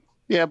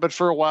 Yeah, but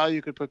for a while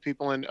you could put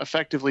people in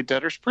effectively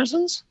debtors'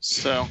 prisons.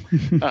 So,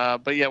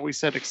 but yeah, we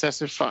said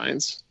excessive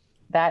fines.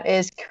 That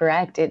is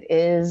correct. It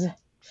is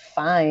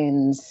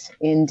fines,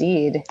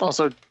 indeed.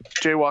 Also,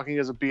 jaywalking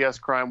is a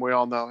BS crime. We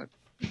all know it.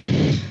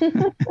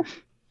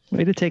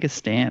 Way to take a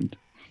stand.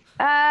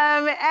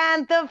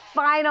 And the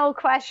final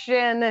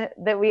question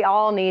that we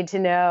all need to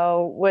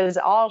know was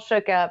all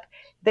shook up.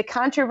 The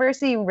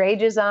controversy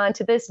rages on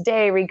to this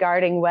day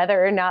regarding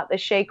whether or not the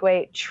shake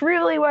weight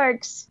truly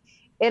works.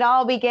 It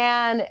all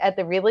began at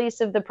the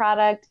release of the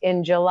product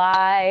in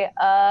July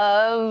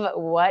of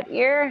what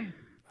year?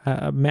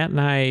 Matt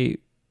and I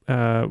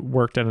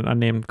worked at an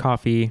unnamed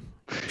coffee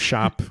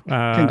shop.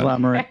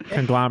 Conglomerate.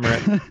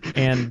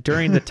 And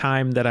during the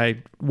time that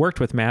I worked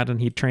with Matt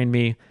and he trained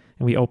me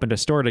and we opened a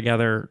store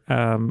together,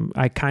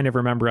 I kind of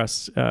remember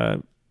us,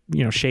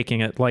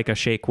 shaking it like a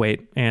shake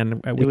weight. And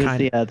it was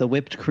the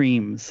whipped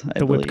creams.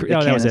 That was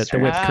it. The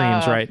whipped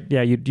creams, right?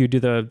 Yeah, you do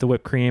the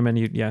whipped cream and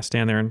you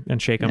stand there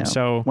and shake them. No,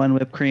 so one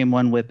whipped cream,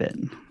 one whip it.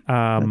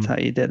 That's how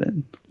you did it.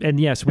 And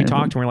yes, we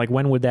talked and we're like,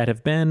 when would that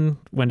have been?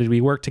 When did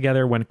we work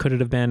together? When could it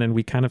have been? And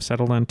we kind of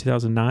settled on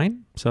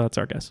 2009. So that's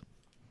our guess.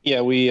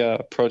 Yeah, we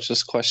approached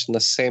this question the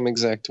same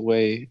exact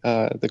way.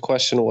 The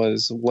question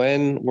was,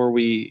 when were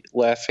we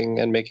laughing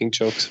and making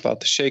jokes about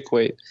the shake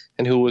weight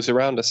and who was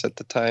around us at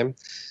the time?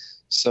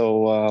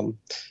 So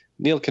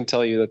Neil can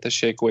tell you that the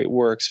shake weight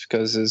works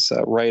because his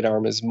right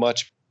arm is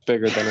much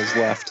bigger than his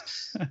left.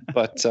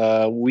 But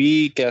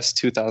we guessed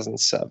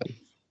 2007.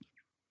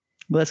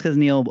 Well, that's because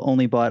Neil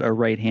only bought a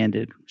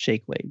right-handed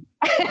shake weight.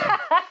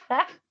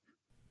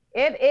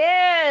 It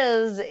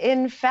is,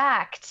 in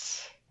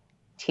fact,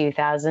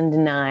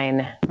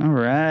 2009. All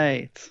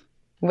right.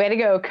 Way to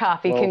go,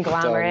 coffee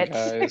conglomerate.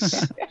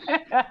 Guys.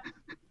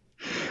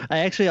 I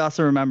actually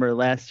also remember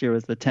last year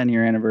was the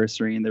 10-year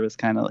anniversary, and there was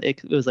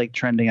it was like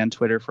trending on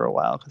Twitter for a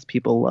while because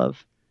people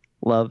love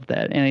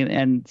that,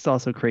 and it's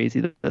also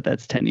crazy that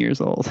that's 10 years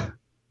old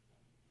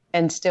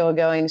and still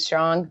going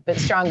strong, but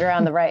stronger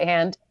on the right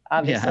hand,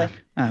 obviously. Yeah,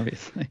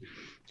 obviously.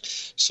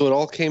 So it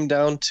all came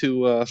down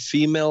to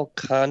female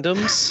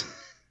condoms.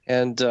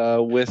 And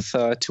with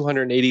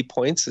 280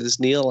 points is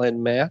Neil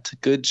and Matt.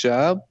 Good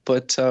job.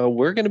 But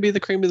we're going to be the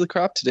cream of the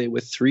crop today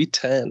with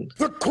 310.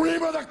 The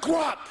cream of the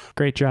crop.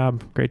 Great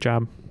job.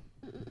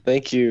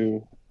 Thank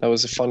you. That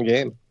was a fun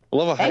game. I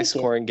love a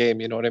high-scoring game.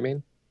 You know what I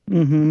mean?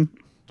 Mm-hmm.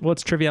 Well,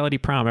 it's Triviality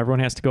Prom. Everyone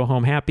has to go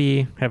home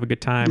happy, have a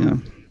good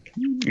time.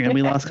 Yeah. And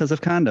we lost because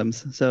of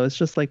condoms. So it's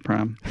just like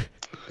prom.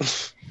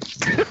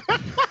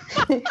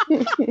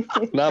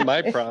 Not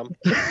my prom.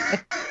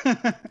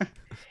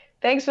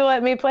 Thanks for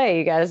letting me play,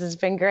 you guys. It's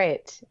been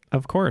great.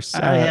 Of course.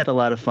 I had a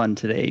lot of fun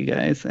today, you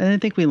guys. And I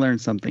think we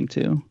learned something,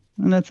 too.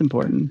 And that's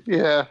important.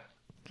 Yeah,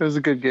 it was a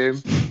good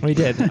game. We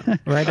did.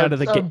 Right out of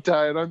the gate. I'm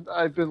dying.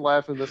 I've been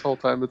laughing this whole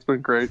time. It's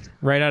been great.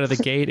 Right out of the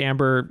gate,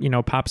 Amber,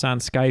 pops on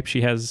Skype.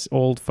 She has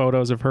old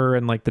photos of her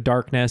in like the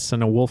darkness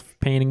and a wolf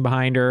painting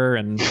behind her.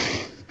 And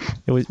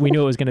we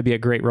knew it was going to be a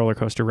great roller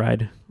coaster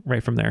ride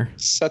right from there.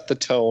 Set the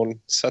tone.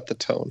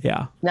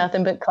 Yeah.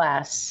 Nothing but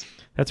class.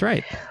 That's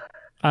right.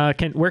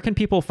 Where can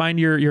people find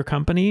your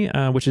company,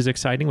 which is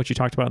exciting, which you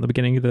talked about in the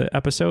beginning of the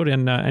episode,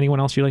 and anyone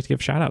else you'd like to give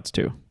shout outs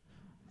to?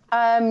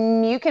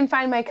 You can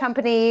find my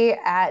company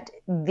at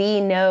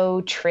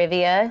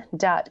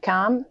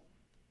thenotrivia.com,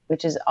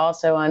 which is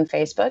also on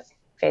Facebook,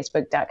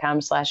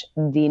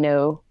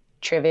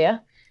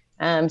 facebook.com/thenotrivia.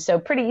 So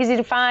pretty easy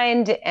to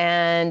find,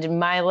 and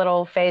my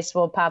little face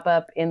will pop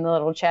up in the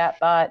little chat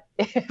bot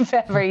if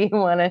ever you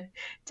want to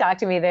talk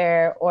to me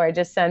there, or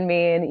just send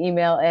me an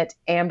email at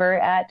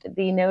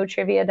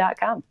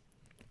amber@thenotrivia.com.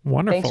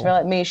 Wonderful. Thanks for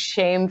letting me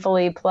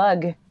shamefully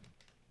plug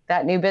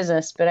that new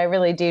business, but I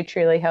really do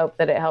truly hope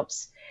that it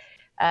helps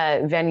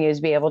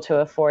venues be able to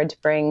afford to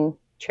bring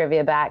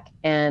trivia back,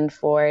 and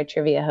for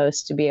trivia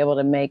hosts to be able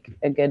to make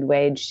a good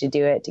wage to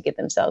do it, to get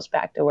themselves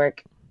back to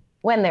work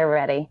when they're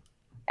ready.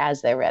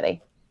 As they're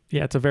ready.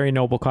 Yeah, it's a very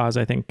noble cause.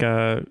 I think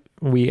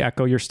we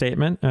echo your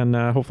statement, and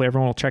hopefully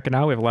everyone will check it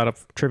out. We have a lot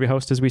of trivia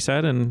hosts, as we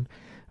said, and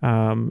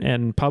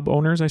and pub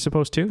owners, I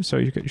suppose, too. So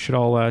you should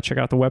all check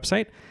out the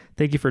website.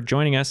 Thank you for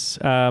joining us.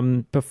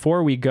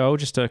 Before we go,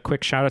 just a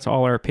quick shout out to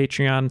all our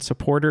Patreon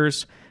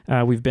supporters.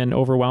 We've been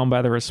overwhelmed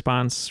by the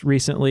response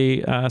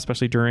recently,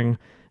 especially during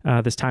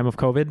this time of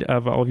COVID,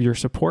 of all of your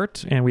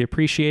support, and we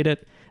appreciate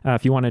it.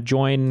 If you want to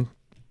join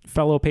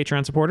fellow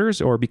Patreon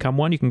supporters or become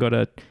one, you can go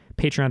to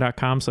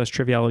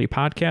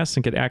patreon.com/trivialitypodcast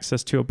and get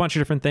access to a bunch of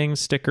different things,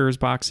 stickers,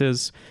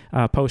 boxes,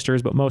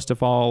 posters, but most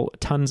of all,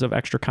 tons of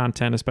extra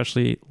content,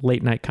 especially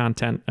late night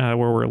content where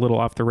we're a little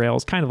off the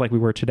rails, kind of like we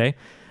were today.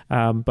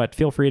 But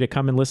feel free to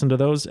come and listen to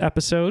those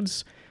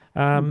episodes.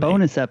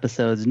 Bonus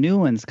episodes, new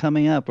ones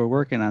coming up. We're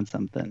working on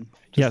something.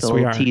 Just a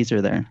little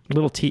teaser there.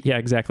 Yeah,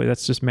 exactly.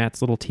 That's just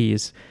Matt's little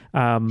tease.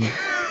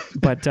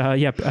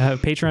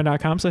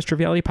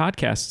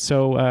 Patreon.com/trivialitypodcast.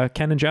 So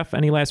Ken and Jeff,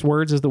 any last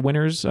words as the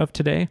winners of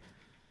today?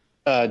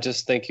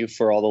 Just thank you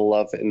for all the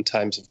love in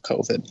times of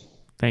COVID.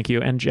 Thank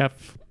you. And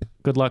Jeff,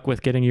 good luck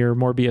with getting your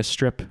Morbius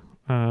strip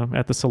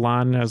at the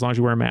salon, as long as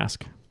you wear a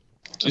mask.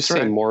 Did you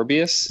say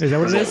Morbius? Is that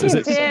what it is?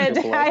 I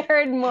did. I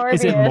heard Morbius.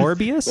 Is it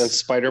Morbius? Then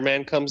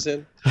Spider-Man comes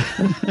in.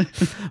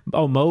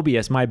 Oh,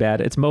 Mobius. My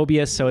bad. It's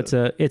Mobius. So it's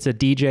a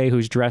DJ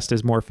who's dressed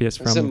as Morpheus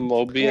from. Isn't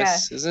Mobius? Yeah.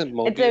 Isn't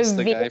Mobius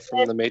the guy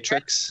from The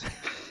Matrix?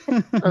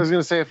 I was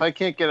gonna say, if I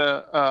can't get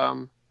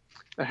a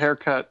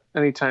haircut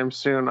anytime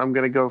soon, I'm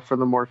gonna go for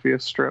the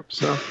Morpheus strip.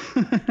 So.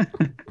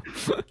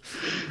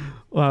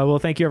 Well,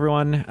 thank you,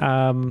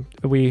 everyone.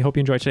 We hope you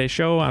enjoyed today's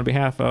show. On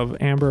behalf of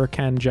Amber,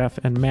 Ken, Jeff,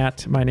 and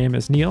Matt, my name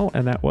is Neil,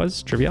 and that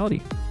was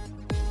Triviality.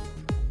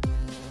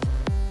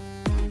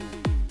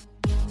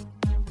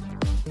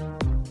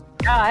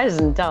 Guys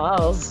and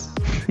dolls.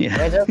 Yeah.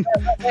 Guys and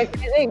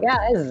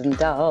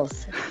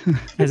dolls.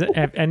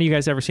 Have any of you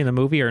guys ever seen the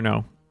movie or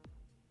no?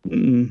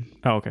 Mm.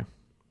 Oh, okay.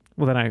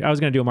 Well, then I was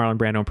going to do a Marlon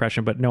Brando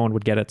impression, but no one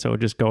would get it, so it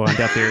would just go on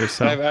deaf ears.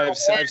 So.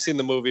 I've seen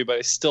the movie, but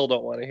I still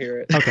don't want to hear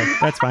it. Okay,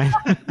 that's fine.